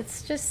tea. No.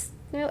 It's just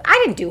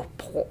I didn't do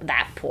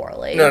that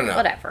poorly. No.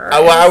 Whatever. I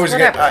was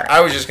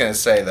Whatever. just gonna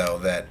say though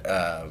that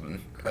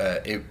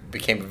it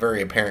became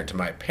very apparent to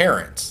my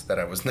parents that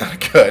I was not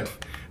a good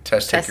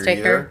test taker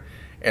either,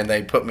 and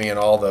they put me in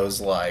all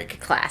those like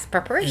class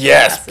preparation.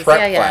 prep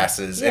classes.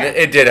 classes, Yeah. and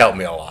it did help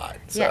me a lot.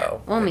 Yeah.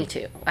 So Well, me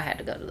too. I had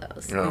to go to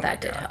those. Oh and that my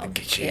did God. help.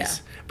 Jeez. Yeah.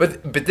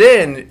 But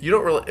then you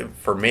don't really.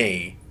 For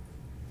me,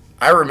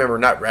 I remember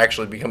not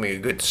actually becoming a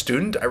good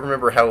student. I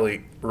remember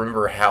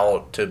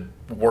how to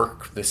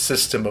work the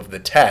system of the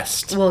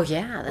test. Well,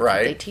 yeah, that's Right?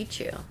 what they teach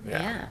you.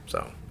 Yeah.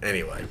 So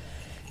anyway,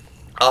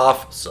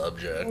 off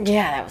subject.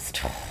 Yeah, that was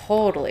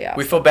totally off.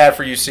 We feel bad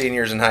for you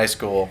seniors in high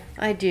school.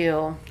 I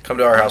do. Come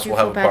to our house. I do We'll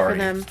have feel a bad for party.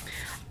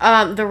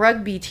 them. The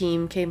rugby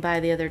team came by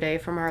the other day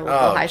from our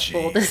local high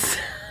school to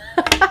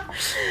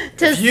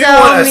If you sell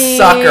want a me.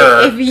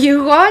 sucker- If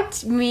you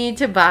want me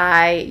to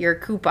buy your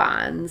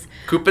coupons,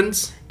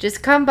 Coupons?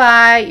 just come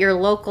by your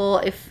local.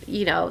 If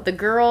the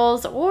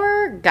girls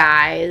or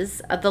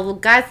guys, the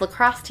guys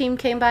lacrosse team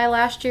came by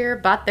last year,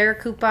 bought their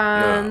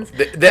coupons.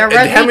 No. The How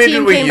rugby many team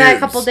did we came by a use?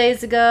 couple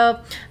days ago.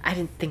 I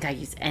didn't think I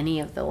used any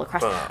of the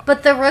lacrosse,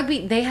 but the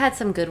rugby they had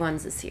some good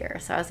ones this year,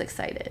 so I was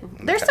excited.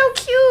 They're Okay. so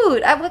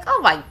cute. I'm like, oh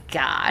my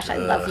gosh, I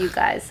love you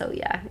guys. So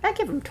yeah, I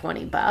give them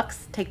 $20.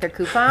 Take their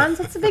coupons.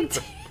 It's a big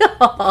deal.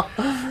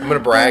 I'm gonna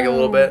brag a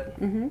little bit.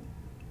 Mm-hmm.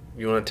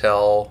 You want to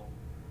tell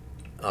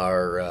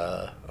our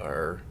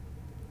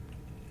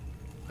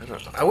I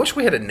don't know. I wish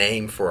we had a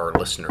name for our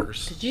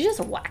listeners. Did you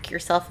just whack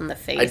yourself in the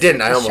face? I didn't.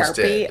 with I a almost Sharpie?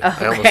 did.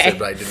 Okay. I almost did,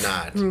 but I did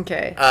not.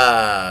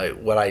 Okay.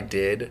 What I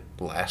did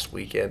last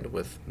weekend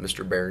with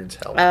Mr. Barron's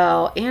help.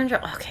 Oh, Andrew.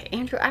 Okay,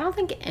 Andrew. I don't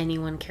think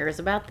anyone cares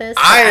about this.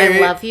 But I I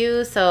love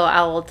you, so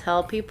I will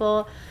tell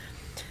people.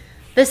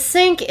 The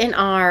sink in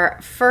our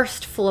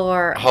first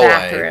floor Hallway.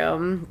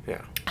 bathroom.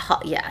 Yeah.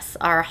 Yes,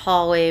 our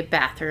hallway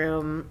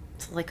bathroom.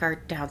 It's like our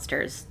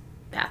downstairs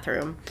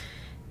bathroom.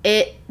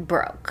 It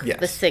broke. Yes.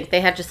 The sink. They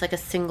had just like a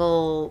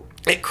single.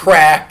 It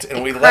cracked,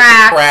 and we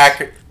cracked. let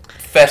the crack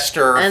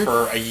fester And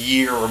for a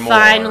year or more.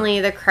 Finally,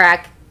 the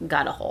crack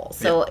got a hole.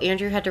 So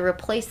Andrew had to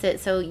replace it.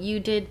 So you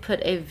did put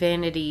a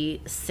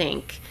vanity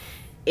sink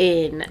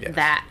in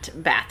that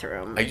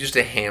bathroom. I used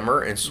a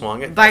hammer and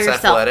swung it. By That's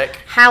yourself. athletic.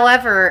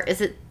 However, is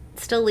it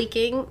still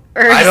leaking?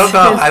 Or I don't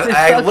know.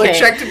 I okay.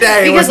 checked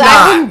today. It Because was I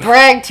not. wouldn't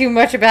brag too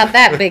much about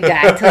that big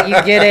guy until you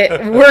get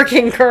it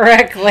working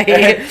correctly.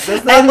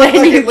 Does not And look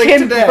then like you it leaked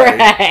can today.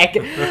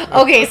 brag.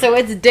 Okay, so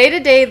it's day to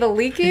day. The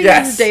leaking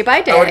is day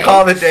by day. I would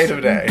call it day to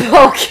day.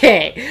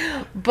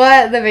 Okay.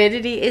 But the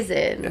vanity is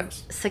in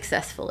Yes.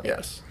 successfully.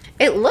 Yes.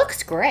 It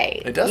looks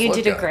great. It does You look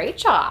did a good. great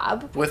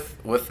job.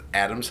 With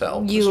Adam's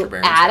help. Mr. You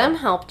Barron's Adam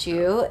help. helped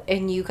you,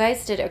 and you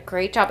guys did a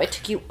great job. It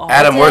took you all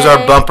Adam, day. where's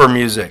our bumper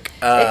music?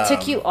 It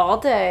took you all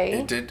day.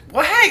 It did.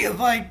 Well, hey,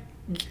 like,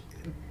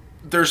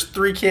 there's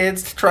 3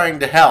 kids trying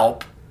to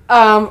help.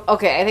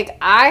 Okay, I think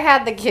I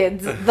had the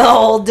kids the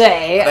whole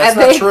day. That's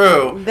and not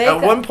true. they At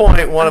got- one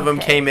point, one of them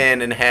Okay. came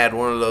in and had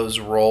one of those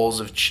rolls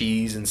of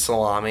cheese and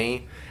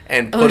salami,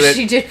 and Oh, put it.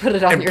 she did put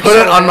it on and your put it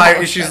on shoulder. my. That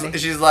was She's funny.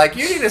 she's like,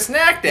 you need a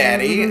snack,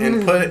 Daddy,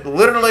 and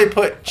literally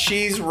put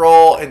cheese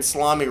roll and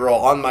salami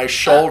roll on my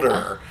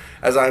shoulder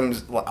as I'm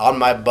on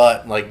my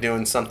butt, like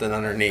doing something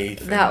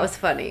underneath. That was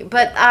funny,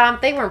 but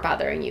they weren't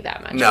bothering you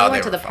that much. No, we they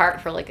went to were the park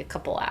for like a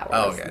couple hours.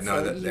 Oh, yeah, and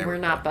no, so they you were were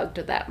not bugged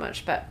that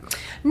much. But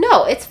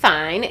no, it's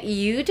fine.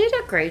 You did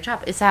a great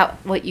job. Is that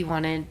what you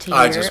wanted to hear?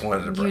 I just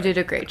wanted to You brag. did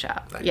a great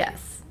job. Thank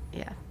yes.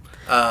 Yeah.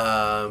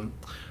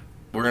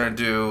 We're gonna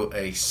do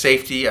a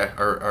safety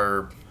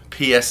or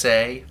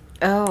PSA,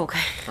 Oh, okay.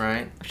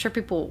 right? I'm sure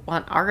people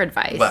want our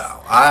advice.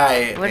 Well,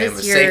 I What am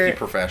is a your- safety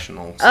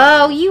professional. So.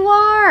 Oh, you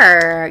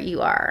are. You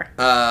are.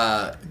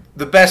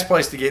 The best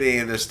place to get any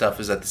of this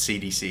stuff is at the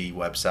CDC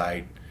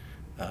website,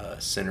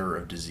 Center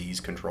of Disease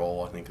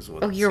Control, I think is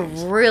what. Oh, it you're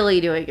says. really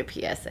doing a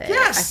PSA.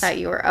 Yes. I thought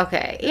you were.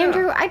 Okay. Yeah.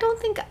 Andrew, I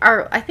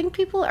think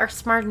people are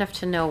smart enough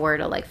to know where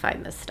to like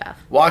find this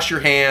stuff. Wash your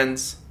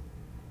hands.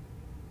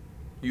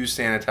 Use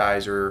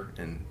sanitizer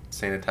and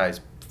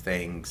sanitize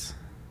things.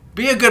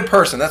 Be a good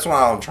person. That's what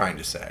I'm trying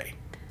to say.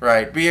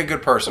 Right? Be a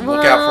good person.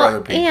 Look out for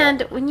other people.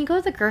 And when you go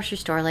to the grocery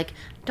store, like,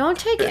 don't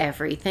take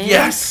everything.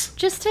 Yes.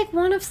 Just take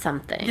one of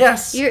something.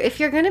 Yes. If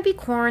you're going to be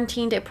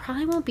quarantined, it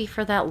probably won't be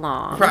for that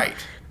long. Right.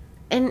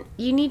 And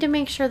you need to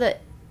make sure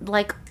that,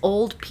 like,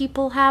 old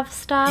people have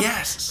stuff.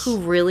 Yes. Who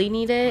really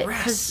need it. Yes.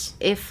 Because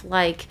if,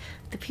 like,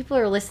 the people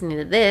who are listening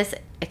to this,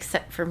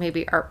 except for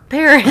maybe our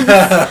parents,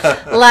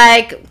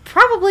 like,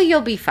 probably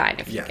you'll be fine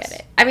if you Yes. get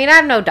it. I mean,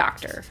 I'm no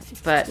doctor,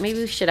 but maybe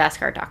we should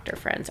ask our doctor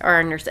friends or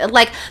our nurse.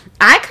 Like,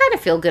 I kind of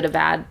feel good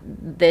about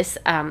this.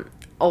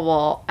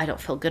 Well, I don't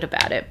feel good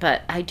about it,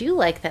 but I do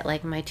like that,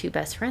 like, my 2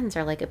 best friends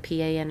are, like, a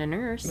PA and a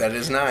nurse. That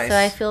is nice. So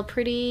I feel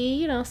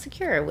pretty,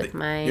 secure with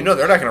my... You know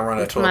they're not going to run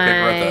a toilet paper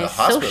at the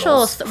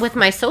hospitals. with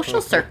my social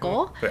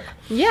circle. Yeah.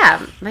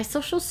 Yeah, my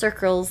social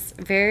circle's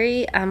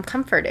very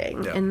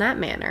comforting Yeah. in that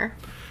manner.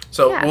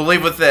 So Yeah. we'll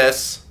leave with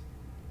this.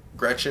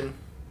 Gretchen,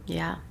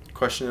 Yeah.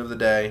 question of the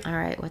day. All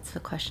right, what's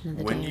the question of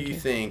the When day, do you Andrew?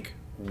 think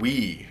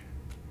we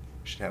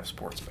should have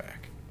sports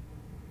back?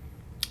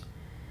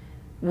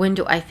 When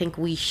do I think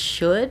we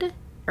should,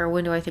 or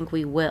when do I think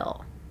we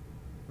will?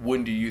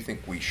 When do you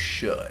think we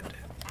should?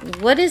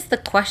 What is the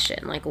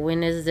question? Like,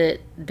 when has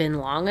it been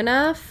long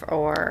enough,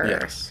 or...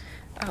 Yes.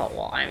 Oh,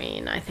 well, I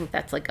mean, I think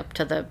that's, like, up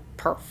to the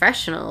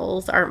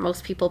professionals. Aren't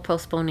most people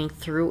postponing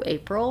through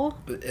April?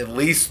 At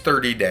least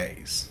 30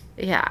 days.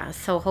 Yeah,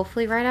 so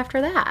hopefully right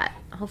after that.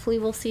 Hopefully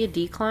we'll see a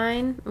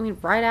decline. I mean,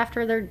 right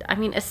after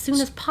as soon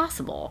as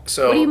possible.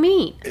 So what do you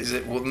mean? Is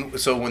it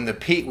so when the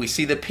peak we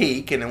see the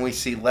peak and then we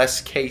see less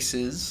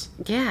cases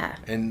Yeah,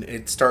 and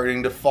it's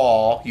starting to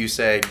fall, you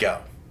say go.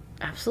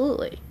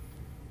 absolutely.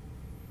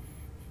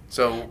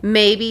 So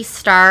Maybe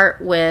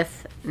start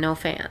with no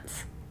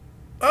fans.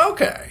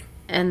 okay.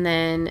 And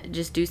then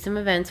just do some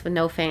events with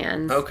no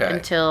fans. Okay.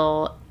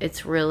 Until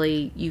it's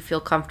really, you feel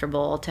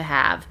comfortable to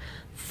have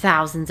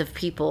thousands of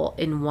people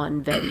in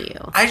one venue.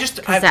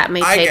 That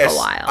may take a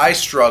while. I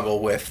struggle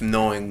with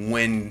knowing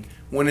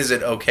when is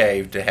it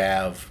okay to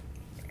have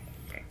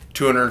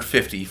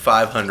 250,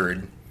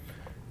 500,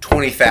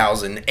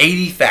 20,000,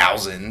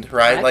 80,000,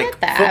 right? I like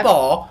get that.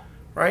 football,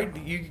 right?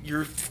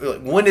 You're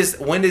when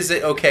is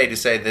it okay to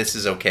say this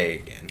is okay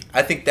again?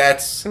 I think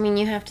that's I mean,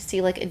 you have to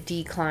see like a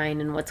decline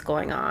in what's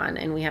going on,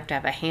 and we have to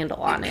have a handle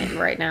on it. And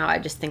right now, I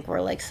just think we're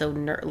like so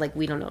like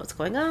we don't know what's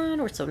going on.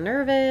 We're so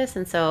nervous,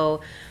 and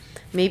so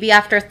maybe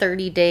after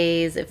 30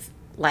 days, if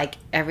like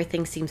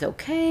everything seems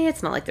okay,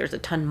 it's not like there's a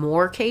ton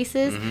more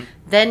cases,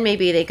 then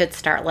maybe they could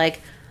start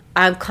like,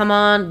 come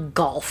on,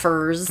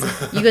 golfers,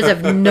 you guys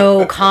have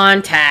no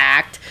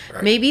contact.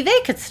 Right. Maybe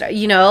they could start,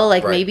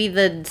 like Right. maybe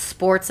the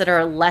sports that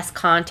are less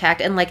contact,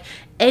 and like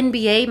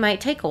NBA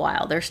might take a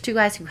while. There's 2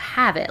 guys who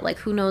have it. Like,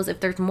 who knows if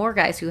there's more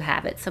guys who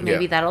have it. So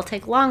maybe Yeah. that'll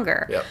take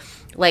longer. Yep.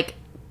 Like,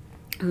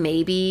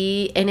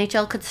 maybe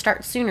NHL could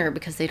start sooner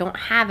because they don't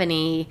have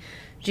any,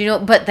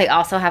 but they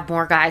also have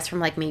more guys from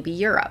like maybe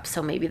Europe.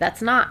 So maybe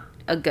that's not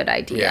a good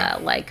idea. Yeah.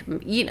 Like,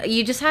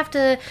 you just have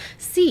to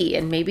see,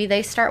 and maybe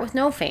they start with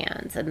no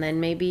fans, and then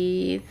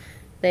maybe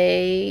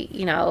they,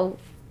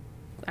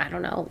 I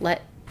don't know,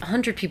 let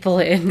 100 people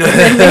in, and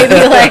then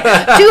maybe like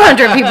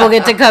 200 people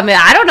get to come in.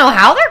 I don't know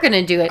how they're going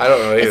to do it. I don't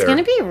know It's either. going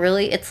to be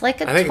really, it's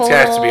like a I think total...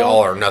 it has to be all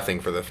or nothing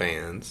for the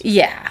fans.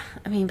 Yeah.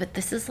 I mean, but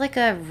this is like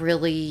a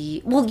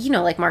really... Well,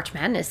 like March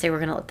Madness, they were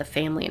going to let the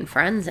family and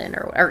friends in,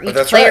 or each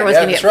that's player right. was Yeah,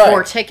 going to that's get 4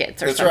 right.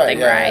 tickets or That's something, right.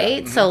 Yeah, yeah.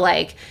 right? So,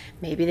 like,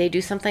 maybe they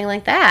do something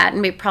like that.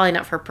 And maybe probably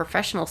not for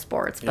professional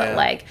sports, but, Yeah.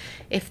 like,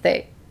 if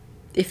they...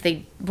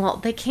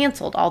 they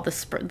canceled all the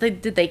spring.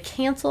 Did they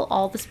cancel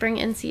all the spring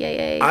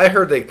NCAA? I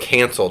heard they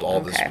canceled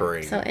all the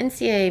spring. So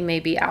NCAA may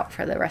be out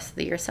for the rest of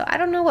the year. So I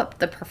don't know what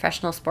the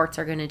professional sports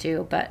are going to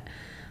do, but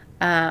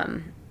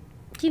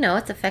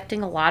it's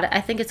affecting a lot.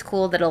 I think it's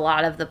cool that a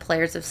lot of the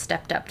players have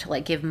stepped up to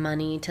like give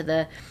money to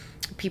the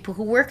people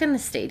who work in the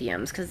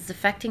stadiums because it's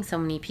affecting so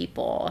many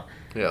people.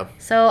 Yeah.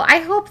 So I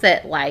hope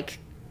that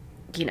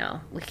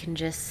we can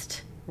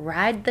just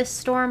ride this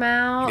storm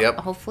out. Yep.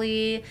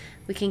 Hopefully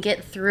we can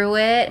get through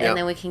it and Yep.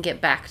 then we can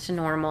get back to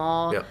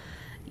normal. Yep.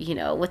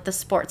 With the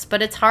sports.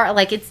 But it's hard.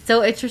 Like, it's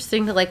so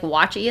interesting to, like,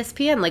 watch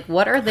ESPN. Like,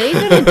 what are they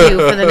going to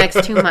do for the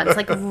next 2 months?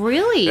 Like,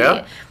 really?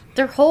 Yeah.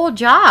 Their whole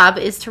job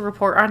is to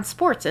report on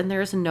sports, and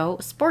there's no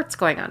sports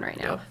going on right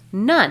now. Yep.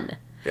 None.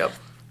 Yep.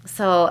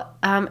 So,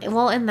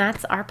 and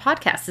that's our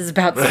podcast is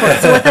about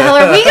sports. So what the hell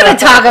are we going to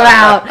talk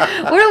about?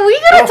 What are we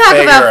going to talk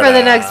about for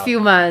the next few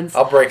months?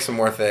 I'll break some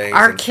more things.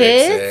 Our and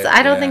kids? fix it.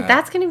 I don't think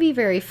that's going to be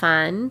very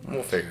fun.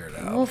 We'll figure it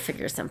out. We'll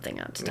figure something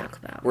out to talk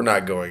about. We're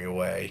not going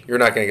away. You're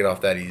not going to get off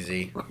that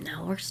easy.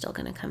 No, we're still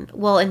going to come.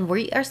 Well, and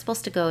we are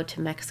supposed to go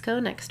to Mexico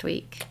next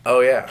week.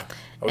 Oh, yeah.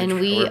 And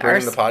we're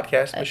bringing the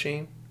podcast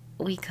machine?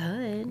 We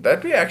could.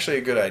 That'd be actually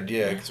a good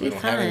idea because we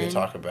don't have anything to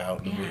fun. talk about.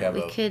 And Yeah, we have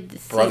we a could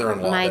see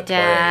brother-in-law my that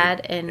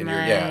dad played,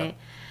 and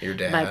your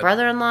dad. my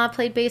brother-in-law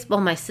played baseball.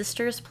 My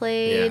sisters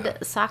played Yeah.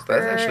 soccer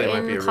That actually might be a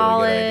in really good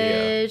college.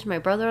 idea. My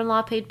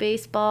brother-in-law played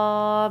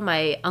baseball.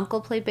 My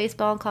uncle played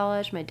baseball in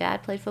college. My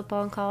dad played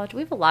football in college.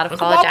 We have a lot of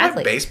Uncle college Bob played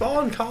athletes.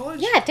 baseball in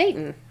college? Yeah,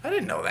 Dayton. I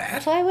didn't know that.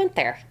 That's why I went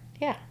there.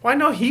 Yeah. Well, I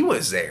know he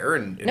was there.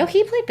 And No,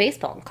 he played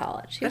baseball in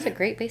college. He was a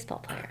great baseball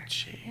player.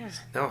 Jeez. Yeah.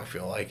 Now I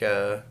feel like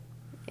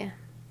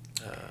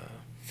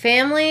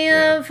Family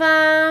of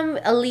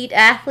elite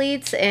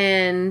athletes,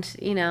 and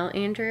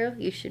Andrew,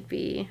 you should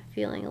be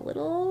feeling a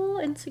little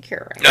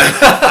insecure right now.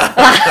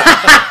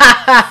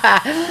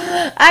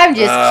 I'm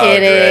just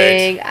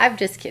kidding. Great. I'm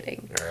just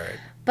kidding. all right.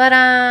 But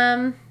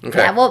Okay.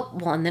 yeah, well,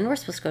 and then we're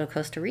supposed to go to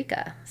Costa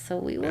Rica, so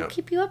we will Yeah.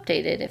 keep you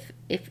updated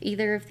if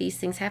either of these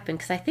things happen.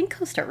 Because I think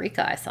Costa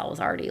Rica I saw was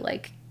already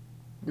like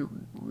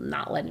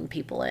not letting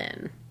people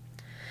in.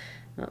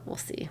 But we'll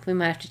see. We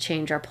might have to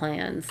change our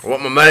plans. I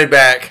want my money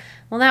back.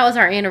 Well, that was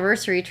our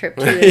anniversary trip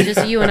too. It was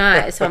just you and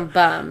I, so I'm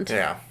bummed.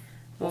 Yeah.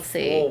 We'll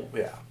see.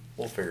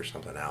 We'll figure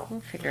something out.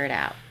 We'll figure it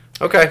out.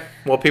 Okay.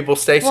 Well, people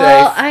stay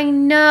Well, safe. I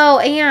know,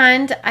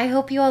 and I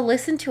hope you all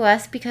listen to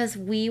us because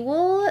we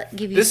will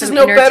give you This some is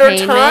no better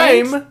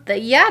entertainment.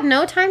 time.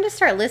 No time to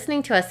start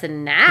listening to us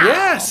now.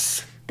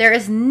 Yes. There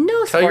is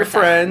no Tell your sports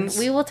on. friends.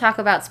 We will talk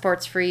about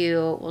sports for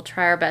you. We'll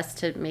try our best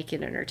to make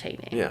it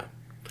entertaining. Yeah.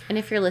 And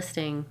if you're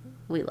listening,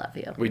 we love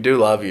you. We do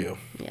love you.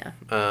 Yeah.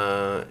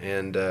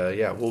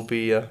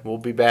 We'll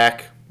be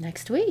back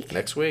Next week.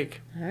 next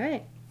week. All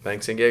right.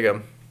 Thanks and gig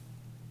 'em.